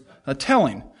was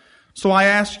telling. So I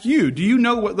asked you, do you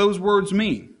know what those words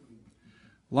mean?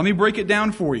 Let me break it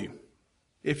down for you.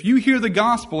 If you hear the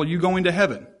gospel, are you going to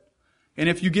heaven? And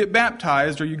if you get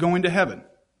baptized, are you going to heaven?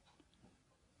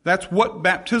 That's what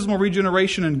baptismal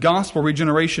regeneration and gospel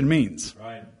regeneration means.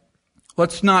 Right.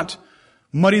 Let's not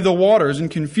muddy the waters and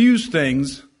confuse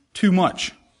things too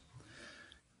much.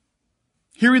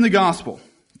 Hearing the gospel.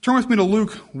 Turn with me to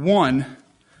Luke 1,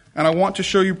 and I want to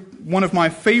show you one of my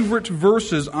favorite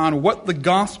verses on what the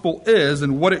gospel is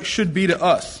and what it should be to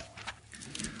us.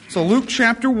 So Luke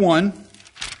chapter 1,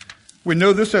 we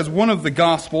know this as one of the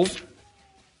gospels,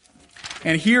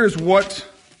 and here's what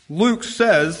Luke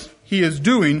says he is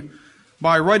doing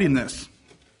by writing this.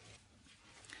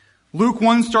 Luke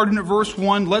 1, starting at verse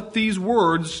 1, let these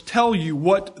words tell you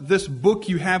what this book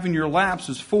you have in your laps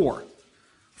is for.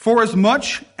 For as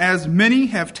much as many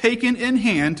have taken in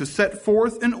hand to set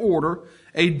forth in order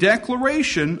a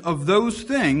declaration of those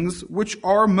things which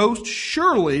are most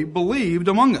surely believed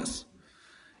among us,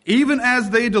 even as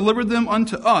they delivered them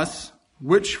unto us,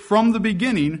 which from the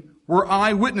beginning were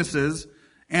eyewitnesses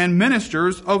and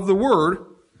ministers of the word,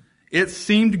 it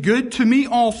seemed good to me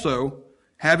also,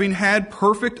 having had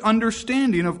perfect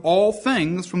understanding of all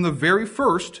things from the very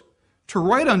first, to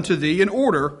write unto thee in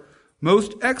order,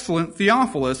 most excellent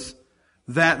Theophilus,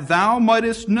 that thou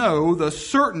mightest know the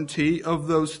certainty of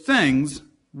those things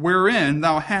wherein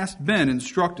thou hast been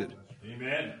instructed.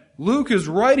 Amen. Luke is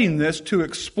writing this to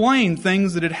explain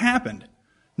things that had happened,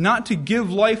 not to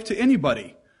give life to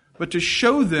anybody, but to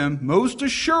show them most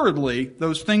assuredly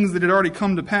those things that had already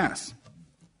come to pass.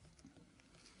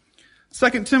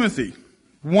 2 Timothy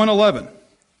 1:11.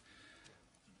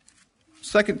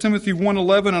 2 Timothy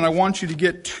 1:11, and I want you to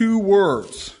get two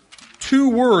words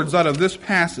out of this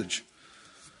passage.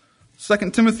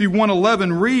 2 Timothy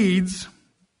 1:11 reads,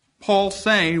 Paul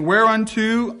saying,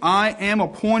 whereunto I am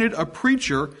appointed a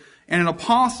preacher and an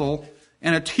apostle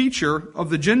and a teacher of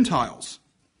the Gentiles.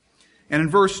 And in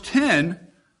verse 10,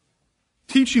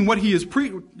 teaching what he is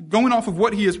going off of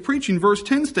what he is preaching, verse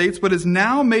 10 states, but is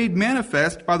now made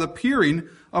manifest by the appearing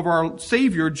of our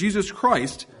Savior Jesus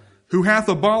Christ, who hath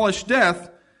abolished death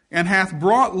and hath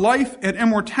brought life and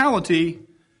immortality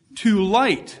to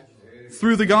light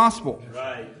through the gospel.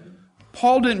 Right.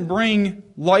 Paul didn't bring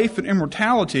life and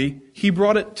immortality, he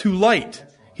brought it to light.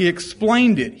 He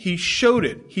explained it, he showed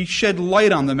it, he shed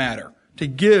light on the matter to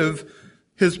give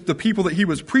the people that he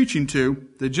was preaching to,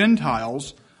 the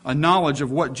Gentiles, a knowledge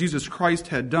of what Jesus Christ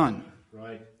had done.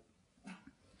 Right.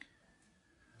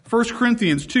 1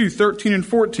 Corinthians 2:13 and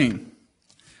 14.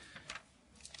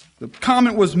 The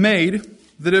comment was made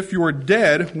that if you are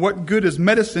dead, what good is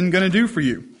medicine going to do for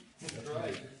you?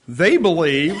 They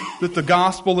believe that the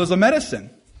gospel is a medicine.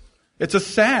 It's a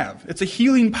salve. It's a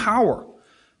healing power.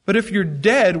 But if you're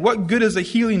dead, what good is a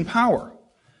healing power?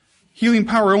 Healing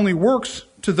power only works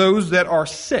to those that are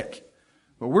sick.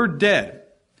 But we're dead.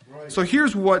 Right. So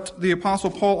here's what the Apostle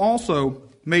Paul also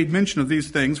made mention of these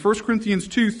things. 1 Corinthians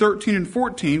 2:13 and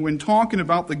 14, when talking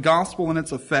about the gospel and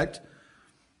its effect,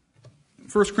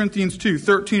 1 Corinthians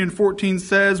 2:13 and 14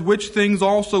 says, "Which things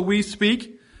also we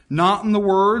speak, not in the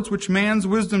words which man's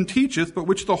wisdom teacheth, but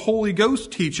which the Holy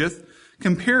Ghost teacheth,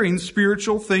 comparing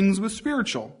spiritual things with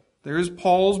spiritual." There is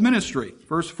Paul's ministry.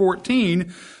 Verse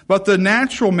 14, "But the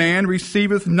natural man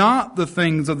receiveth not the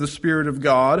things of the Spirit of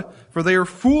God, for they are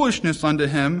foolishness unto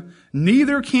him,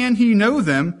 neither can he know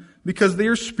them, because they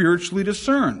are spiritually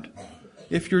discerned."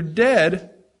 If you're dead,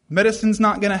 medicine's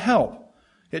not going to help.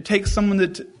 It takes someone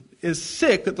that is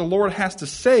sick that the Lord has to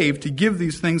save to give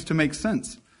these things to make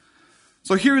sense.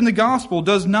 So hearing the gospel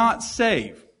does not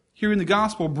save. Hearing the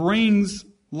gospel brings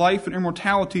life and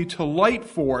immortality to light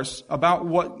for us about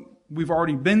what we've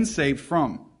already been saved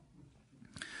from.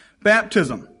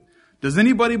 Baptism. Does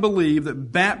anybody believe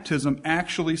that baptism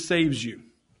actually saves you?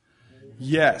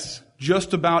 Yes,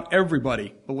 just about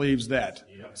everybody believes that.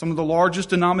 Some of the largest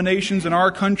denominations in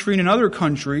our country and in other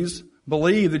countries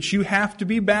believe that you have to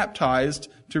be baptized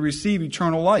to receive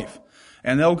eternal life.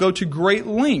 And they'll go to great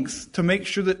lengths to make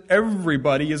sure that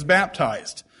everybody is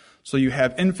baptized. So you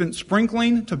have infant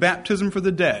sprinkling to baptism for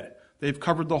the dead. They've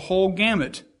covered the whole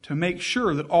gamut to make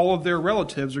sure that all of their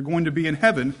relatives are going to be in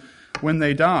heaven when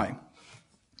they die.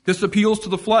 This appeals to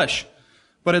the flesh,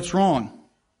 but it's wrong.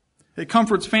 It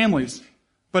comforts families,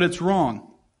 but it's wrong.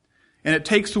 And it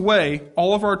takes away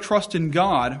all of our trust in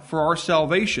God for our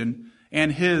salvation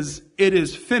and His "it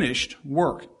is finished"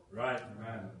 work. Right.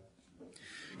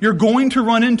 You're going to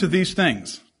run into these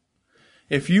things.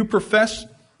 If you profess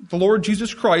the Lord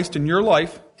Jesus Christ in your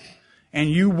life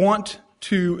and you want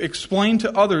to explain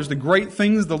to others the great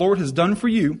things the Lord has done for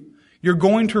you, you're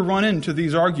going to run into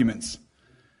these arguments.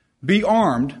 Be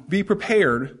armed, be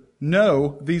prepared,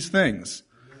 know these things.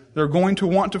 They're going to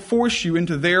want to force you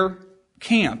into their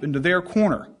camp, into their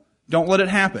corner. Don't let it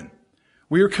happen.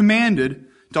 We are commanded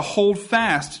to hold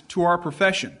fast to our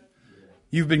profession.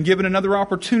 You've been given another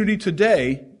opportunity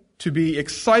today to be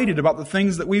excited about the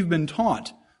things that we've been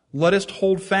taught. Let us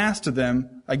hold fast to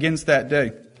them against that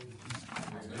day.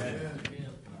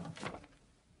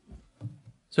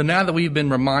 So now that we've been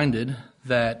reminded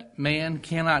that man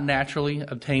cannot naturally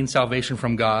obtain salvation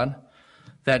from God,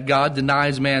 that God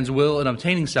denies man's will in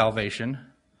obtaining salvation,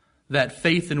 that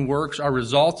faith and works are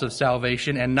results of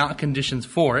salvation and not conditions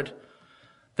for it,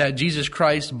 that Jesus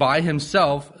Christ by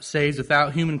himself saves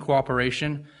without human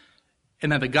cooperation,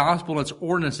 and that the gospel and its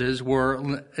ordinances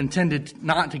were intended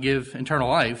not to give eternal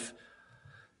life,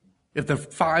 if the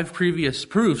 5 previous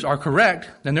proofs are correct,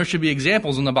 then there should be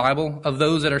examples in the Bible of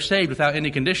those that are saved without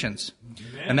any conditions.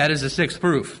 Amen. And that is the 6th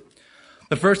proof.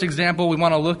 The first example we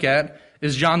want to look at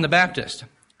is John the Baptist,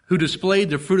 who displayed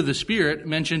the fruit of the Spirit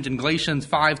mentioned in Galatians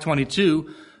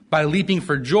 5:22 by leaping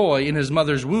for joy in his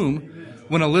mother's womb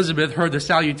when Elizabeth heard the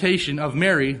salutation of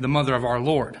Mary, the mother of our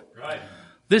Lord. Right.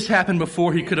 This happened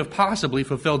before he could have possibly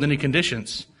fulfilled any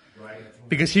conditions,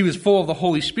 because he was full of the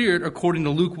Holy Spirit, according to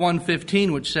Luke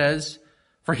 1:15, which says,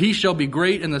 "For he shall be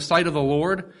great in the sight of the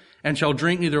Lord, and shall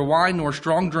drink neither wine nor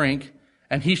strong drink,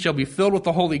 and he shall be filled with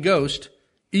the Holy Ghost,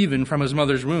 even from his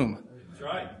mother's womb." That's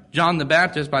right. John the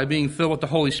Baptist, by being filled with the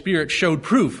Holy Spirit, showed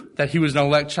proof that he was an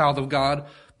elect child of God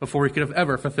before he could have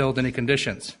ever fulfilled any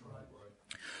conditions.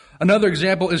 Another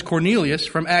example is Cornelius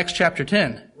from Acts chapter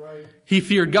 10. He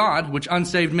feared God, which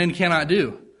unsaved men cannot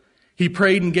do. He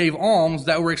prayed and gave alms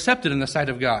that were accepted in the sight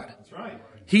of God. That's right.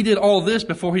 He did all this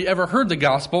before he ever heard the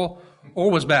gospel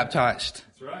or was baptized.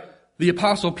 That's right. The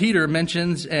Apostle Peter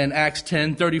mentions in Acts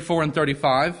 10:34 and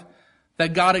 35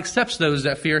 that God accepts those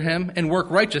that fear him and work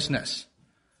righteousness.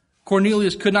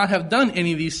 Cornelius could not have done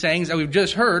any of these sayings that we've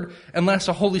just heard unless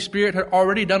the Holy Spirit had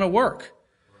already done a work.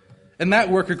 And that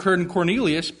work occurred in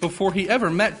Cornelius before he ever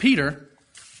met Peter.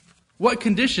 What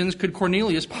conditions could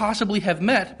Cornelius possibly have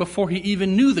met before he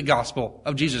even knew the gospel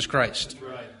of Jesus Christ? That's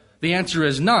right. The answer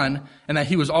is none, and that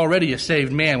he was already a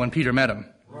saved man when Peter met him.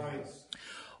 Right.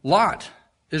 Lot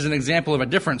is an example of a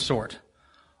different sort.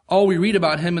 All we read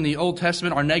about him in the Old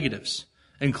Testament are negatives,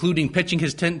 including pitching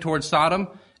his tent towards Sodom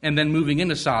and then moving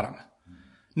into Sodom,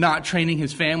 not training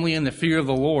his family in the fear of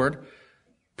the Lord,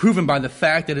 proven by the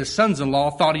fact that his sons-in-law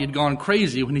thought he had gone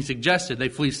crazy when he suggested they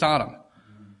flee Sodom.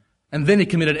 And then he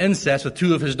committed incest with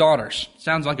 2 of his daughters.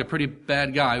 Sounds like a pretty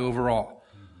bad guy overall.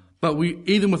 But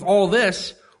even with all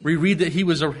this, we read that he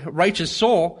was a righteous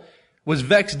soul, was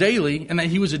vexed daily, and that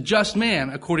he was a just man,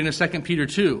 according to 2 Peter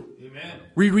 2. Amen.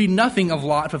 We read nothing of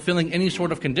Lot fulfilling any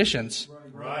sort of conditions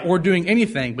Right. or doing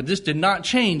anything, but this did not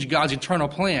change God's eternal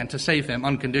plan to save him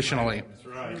unconditionally. That's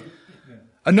right.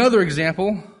 Another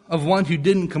example of one who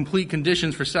didn't complete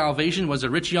conditions for salvation was a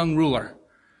rich young ruler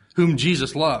whom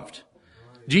Jesus loved.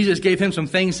 Jesus gave him some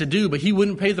things to do, but he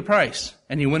wouldn't pay the price,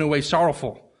 and he went away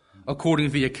sorrowful, according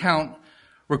to the account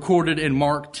recorded in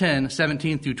Mark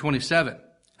 10:17 through 27.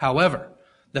 However,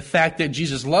 the fact that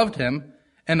Jesus loved him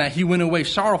and that he went away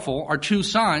sorrowful are two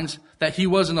signs that he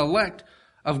was an elect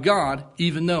of God,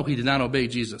 even though he did not obey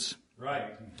Jesus.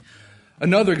 Right.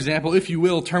 Another example, if you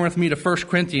will, turn with me to 1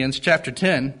 Corinthians chapter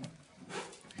 10.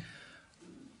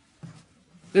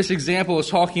 This example is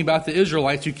talking about the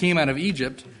Israelites who came out of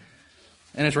Egypt,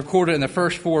 and it's recorded in the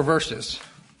first 4 verses.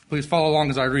 Please follow along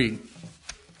as I read.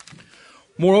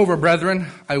 Moreover, brethren,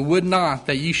 I would not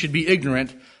that ye should be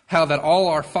ignorant how that all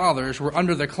our fathers were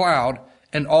under the cloud,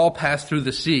 and all passed through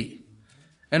the sea,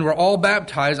 and were all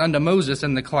baptized unto Moses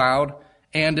in the cloud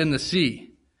and in the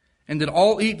sea, and did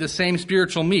all eat the same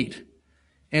spiritual meat,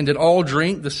 and did all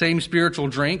drink the same spiritual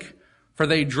drink, for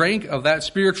they drank of that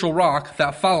spiritual rock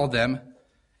that followed them,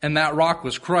 and that rock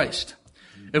was Christ.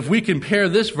 If we compare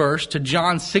this verse to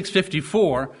John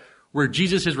 6:54, where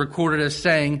Jesus is recorded as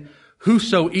saying,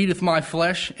 Whoso eateth my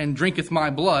flesh and drinketh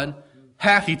my blood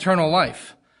hath eternal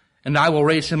life, and I will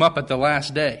raise him up at the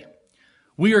last day.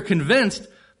 We are convinced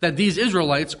that these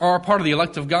Israelites are a part of the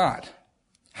elect of God.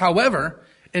 However,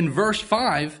 in verse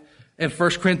 5 in 1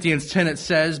 Corinthians 10 it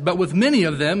says, But with many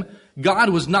of them God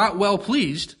was not well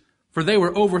pleased, for they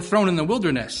were overthrown in the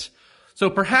wilderness. So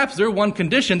perhaps their one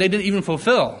condition they didn't even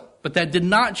fulfill, but that did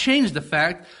not change the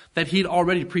fact that he'd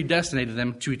already predestinated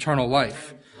them to eternal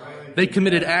life. They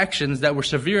committed actions that were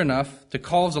severe enough to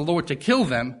cause the Lord to kill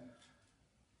them,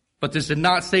 but this did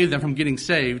not save them from getting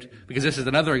saved, because this is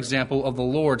another example of the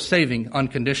Lord saving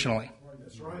unconditionally.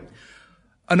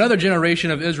 Another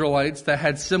generation of Israelites that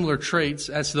had similar traits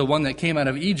as to the one that came out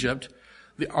of Egypt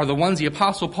are the ones the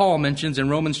Apostle Paul mentions in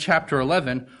Romans chapter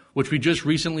 11, which we just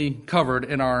recently covered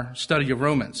in our study of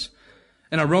Romans.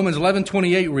 And Romans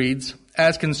 11:28 reads,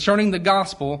 As concerning the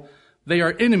gospel, they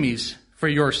are enemies for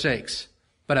your sakes,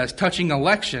 but as touching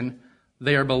election,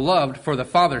 they are beloved for the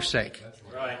Father's sake.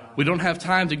 Right. We don't have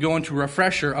time to go into a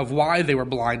refresher of why they were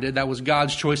blinded. That was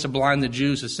God's choice to blind the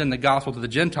Jews to send the gospel to the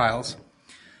Gentiles.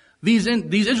 These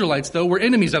Israelites, though, were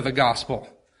enemies of the gospel,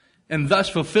 and thus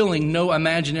fulfilling no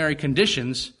imaginary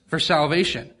conditions for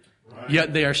salvation. Right.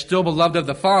 Yet they are still beloved of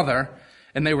the Father,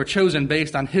 and they were chosen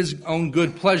based on his own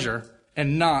good pleasure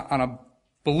and not on a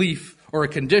belief or a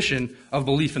condition of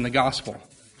belief in the gospel.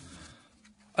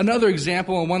 Another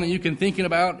example, and one that you can think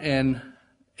about and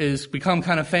is become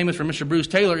kind of famous for Mr. Bruce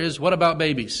Taylor, is what about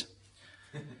babies?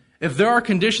 If there are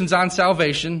conditions on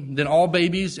salvation, then all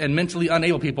babies and mentally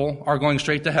unable people are going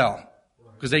straight to hell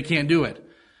because they can't do it.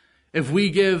 If we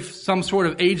give some sort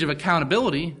of age of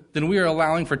accountability, then we are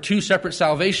allowing for 2 separate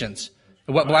salvations.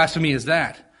 What blasphemy is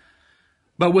that?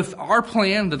 But with our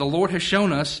plan that the Lord has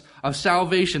shown us of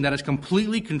salvation that is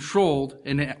completely controlled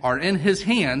and are in his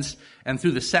hands, and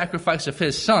through the sacrifice of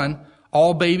his Son,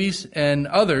 all babies and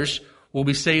others will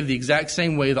be saved the exact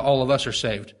same way that all of us are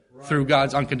saved, through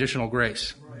God's unconditional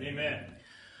grace. Amen.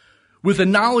 With the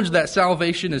knowledge that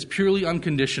salvation is purely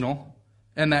unconditional,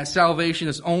 and that salvation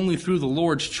is only through the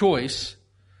Lord's choice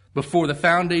before the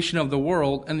foundation of the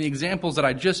world, and the examples that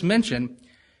I just mentioned,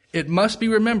 it must be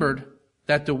remembered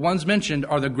that the ones mentioned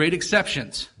are the great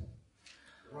exceptions.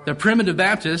 The primitive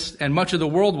Baptists and much of the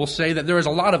world will say that there is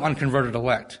a lot of unconverted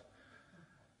elect,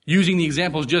 using the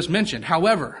examples just mentioned.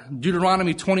 However,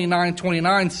 Deuteronomy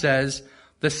 29:29 says,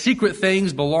 The secret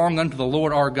things belong unto the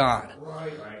Lord our God.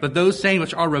 But those things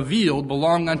which are revealed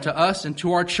belong unto us and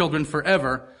to our children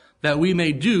forever, that we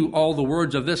may do all the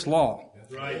words of this law.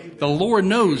 Right. The Lord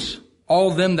knows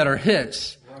all them that are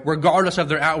his, regardless of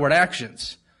their outward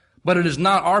actions. But it is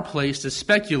not our place to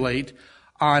speculate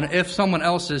on if someone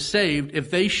else is saved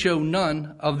if they show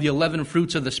none of the 11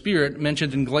 fruits of the Spirit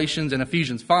mentioned in Galatians and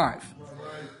Ephesians 5.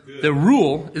 The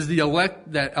rule is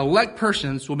that elect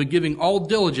persons will be giving all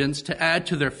diligence to add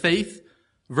to their faith,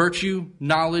 virtue,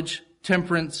 knowledge,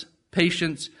 temperance,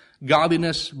 patience,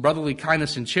 godliness, brotherly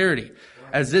kindness, and charity,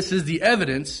 as this is the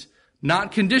evidence,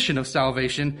 not condition, of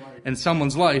salvation in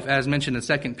someone's life, as mentioned in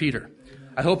 2 Peter.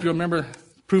 I hope you remember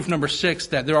proof number 6,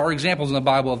 that there are examples in the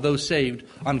Bible of those saved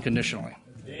unconditionally.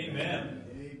 Amen.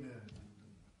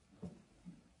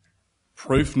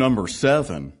 Proof number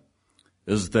 7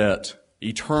 is that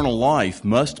eternal life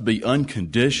must be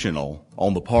unconditional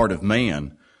on the part of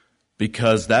man,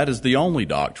 because that is the only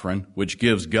doctrine which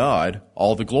gives God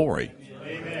all the glory.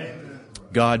 Amen.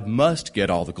 God must get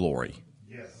all the glory.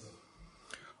 Yes.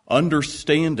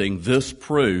 Understanding this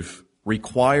proof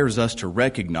requires us to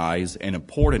recognize an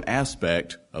important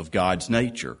aspect of God's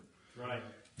nature. Right.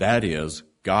 That is,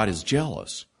 God is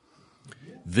jealous.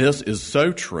 This is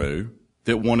so true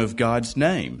that one of God's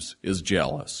names is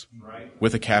jealous,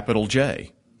 with a capital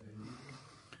J.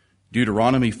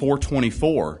 Deuteronomy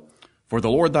 4:24, For the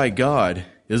Lord thy God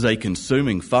is a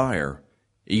consuming fire,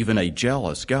 even a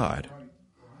jealous God.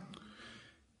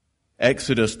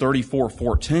 Exodus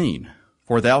 34:14,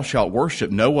 for thou shalt worship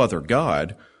no other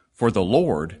God, for the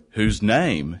Lord, whose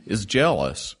name is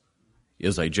jealous,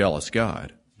 is a jealous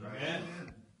God. Amen.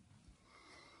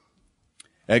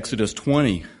 Exodus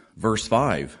 20, verse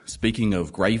 5, speaking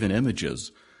of graven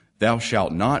images, thou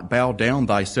shalt not bow down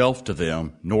thyself to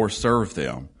them, nor serve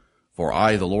them, for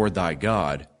I, the Lord thy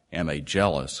God, am a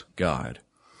jealous God.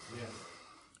 Yes.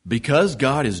 Because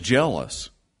God is jealous,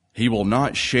 he will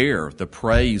not share the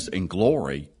praise and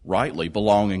glory rightly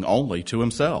belonging only to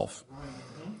himself.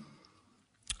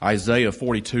 Isaiah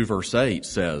 42 verse 8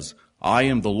 says, I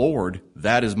am the Lord,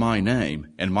 that is my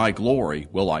name, and my glory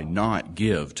will I not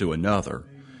give to another,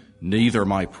 neither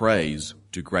my praise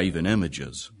to graven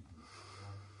images.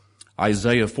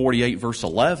 Isaiah 48 verse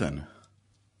 11,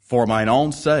 for mine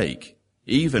own sake,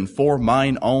 even for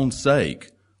mine own sake,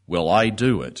 will I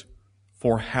do it,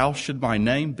 for how should my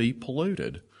name be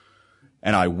polluted?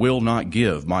 And I will not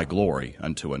give my glory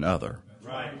unto another.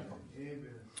 Right.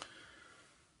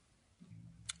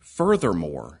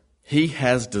 Furthermore, he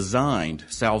has designed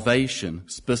salvation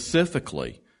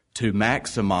specifically to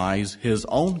maximize his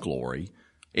own glory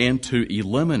and to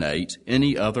eliminate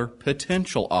any other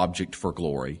potential object for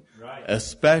glory, right,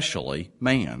 especially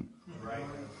man. Right.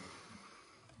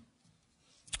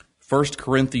 1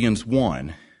 Corinthians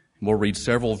 1, we'll read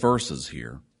several verses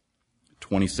here,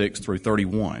 26 through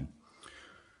 31.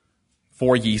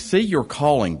 For ye see your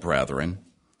calling, brethren,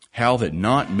 how that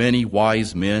not many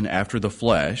wise men after the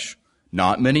flesh,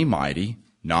 not many mighty,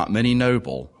 not many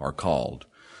noble are called.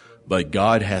 But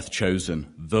God hath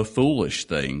chosen the foolish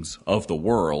things of the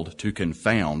world to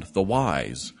confound the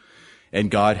wise. And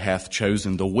God hath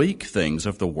chosen the weak things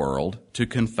of the world to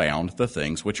confound the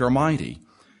things which are mighty.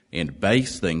 And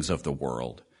base things of the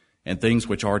world, and things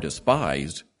which are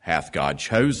despised, hath God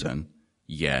chosen,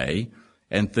 yea,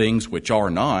 and things which are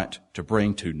not, to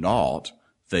bring to naught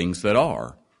things that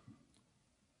are,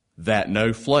 that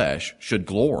no flesh should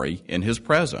glory in his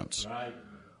presence. Right.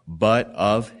 But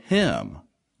of him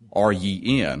are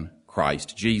ye in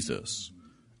Christ Jesus,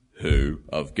 who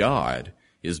of God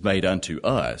is made unto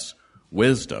us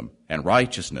wisdom and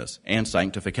righteousness and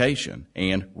sanctification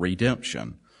and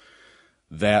redemption,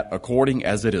 that according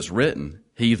as it is written,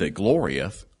 he that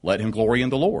glorieth, let him glory in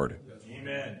the Lord.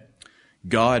 Amen.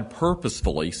 God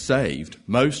purposefully saved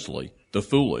mostly the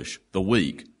foolish, the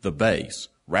weak, the base,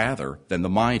 rather than the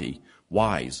mighty,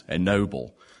 wise, and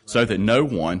noble, so that no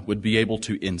one would be able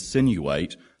to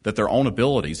insinuate that their own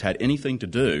abilities had anything to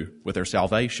do with their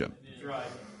salvation. Right.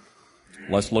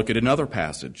 Let's look at another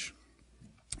passage.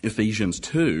 Ephesians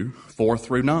 2, 4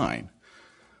 through 9.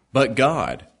 But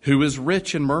God, who is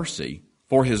rich in mercy,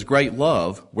 for his great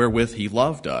love wherewith he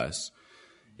loved us,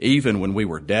 even when we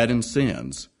were dead in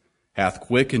sins, hath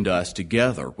quickened us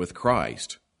together with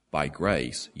Christ. By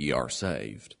grace ye are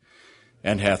saved.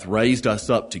 And hath raised us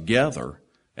up together,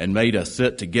 and made us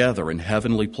sit together in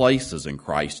heavenly places in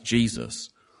Christ Jesus,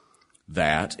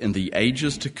 that in the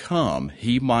ages to come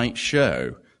he might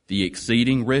show the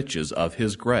exceeding riches of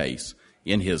his grace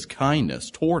in his kindness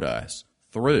toward us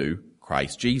through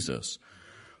Christ Jesus.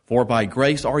 For by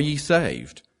grace are ye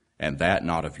saved, and that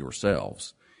not of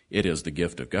yourselves. It is the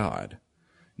gift of God,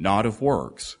 not of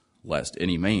works, lest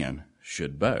any man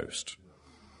should boast.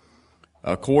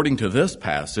 According to this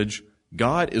passage,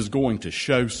 God is going to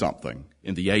show something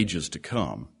in the ages to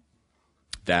come.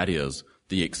 That is,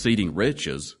 the exceeding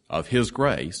riches of his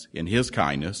grace in his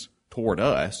kindness toward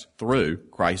us through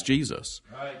Christ Jesus.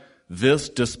 Right. This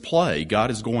display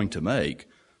God is going to make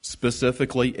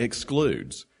specifically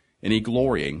excludes any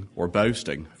glorying or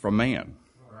boasting from man.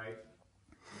 Right.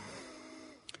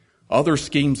 Other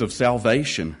schemes of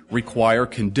salvation require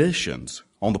conditions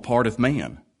on the part of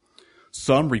man.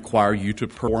 Some require you to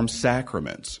perform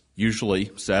sacraments,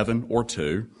 usually 7 or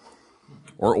 2,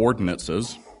 or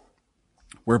ordinances,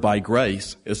 whereby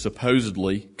grace is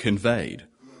supposedly conveyed.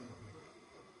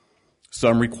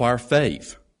 Some require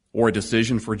faith or a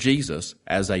decision for Jesus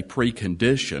as a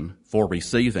precondition for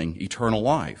receiving eternal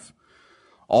life.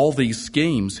 All these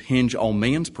schemes hinge on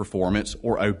man's performance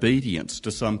or obedience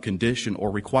to some condition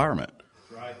or requirement.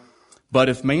 Right. But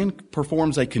if man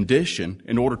performs a condition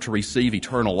in order to receive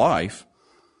eternal life,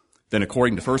 then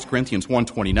according to 1 Corinthians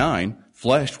 1:29,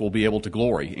 flesh will be able to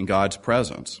glory in God's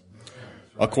presence.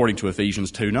 According to Ephesians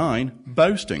 2:9,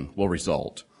 boasting will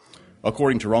result.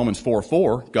 According to Romans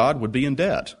 4:4, God would be in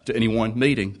debt to anyone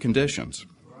meeting conditions.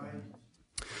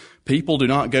 People do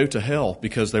not go to hell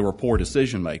because they were poor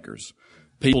decision makers.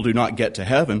 People do not get to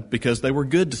heaven because they were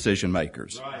good decision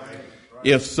makers.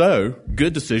 If so,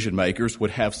 good decision makers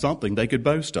would have something they could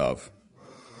boast of.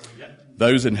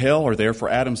 Those in hell are there for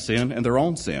Adam's sin and their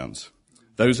own sins.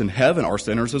 Those in heaven are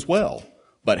sinners as well,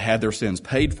 but had their sins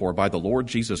paid for by the Lord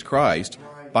Jesus Christ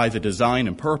by the design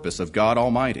and purpose of God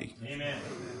Almighty. Amen.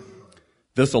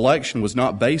 This election was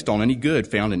not based on any good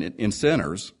found in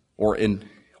sinners or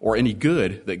any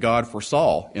good that God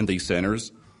foresaw in these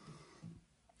sinners,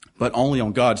 but only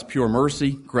on God's pure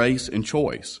mercy, grace, and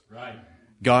choice. Right.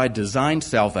 God designed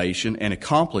salvation and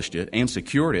accomplished it and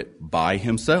secured it by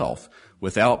himself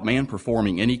without man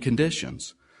performing any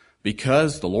conditions.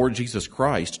 Because the Lord Jesus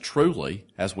Christ truly,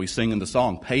 as we sing in the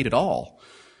song, paid it all,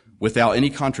 without any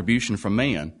contribution from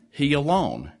man, he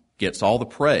alone gets all the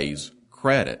praise,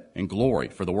 credit, and glory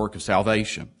for the work of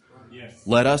salvation. Yes.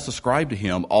 Let us ascribe to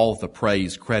him all of the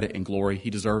praise, credit, and glory he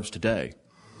deserves today.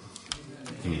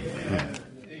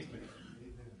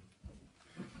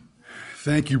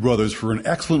 Thank you, brothers, for an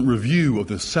excellent review of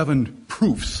the 7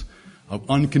 proofs of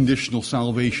unconditional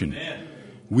salvation. Amen.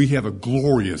 We have a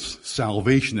glorious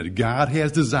salvation that God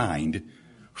has designed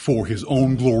for his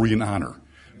own glory and honor.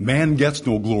 Man gets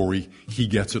no glory, he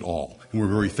gets it all. And we're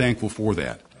very thankful for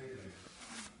that.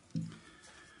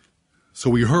 So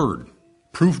we heard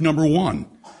proof number 1,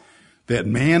 that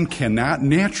man cannot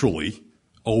naturally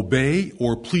obey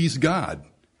or please God.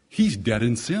 He's dead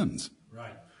in sins.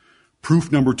 Right.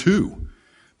 Proof number 2,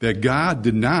 that God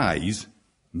denies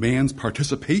man's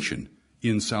participation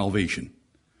in salvation.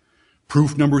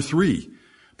 Proof number 3,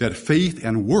 that faith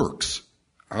and works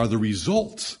are the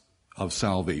results of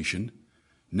salvation,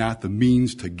 not the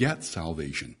means to get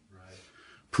salvation. Right.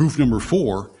 Proof number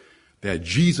 4, that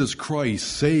Jesus Christ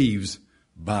saves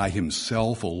by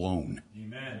himself alone.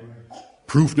 Amen.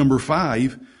 Proof number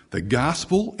 5, the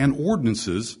gospel and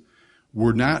ordinances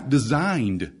were not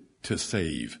designed to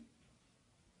save.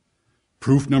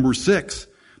 Proof number 6,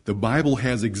 the Bible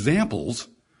has examples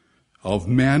of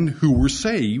men who were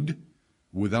saved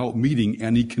without meeting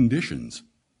any conditions.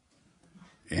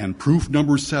 And proof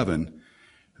number 7,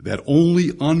 that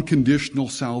only unconditional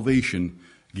salvation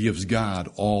gives God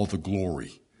all the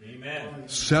glory. Amen.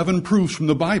 7 proofs from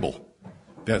the Bible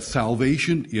that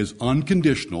salvation is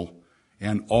unconditional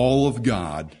and all of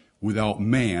God without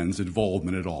man's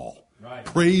involvement at all. Right.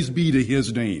 Praise be to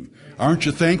his name. Aren't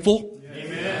you thankful?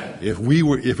 Amen.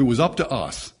 If it was up to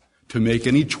us to make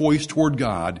any choice toward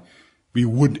God, we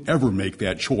wouldn't ever make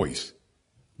that choice.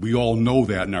 We all know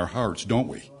that in our hearts, don't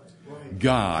we?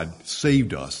 God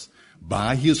saved us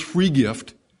by his free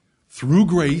gift, through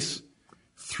grace,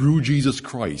 through Jesus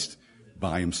Christ,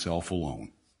 by himself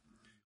alone.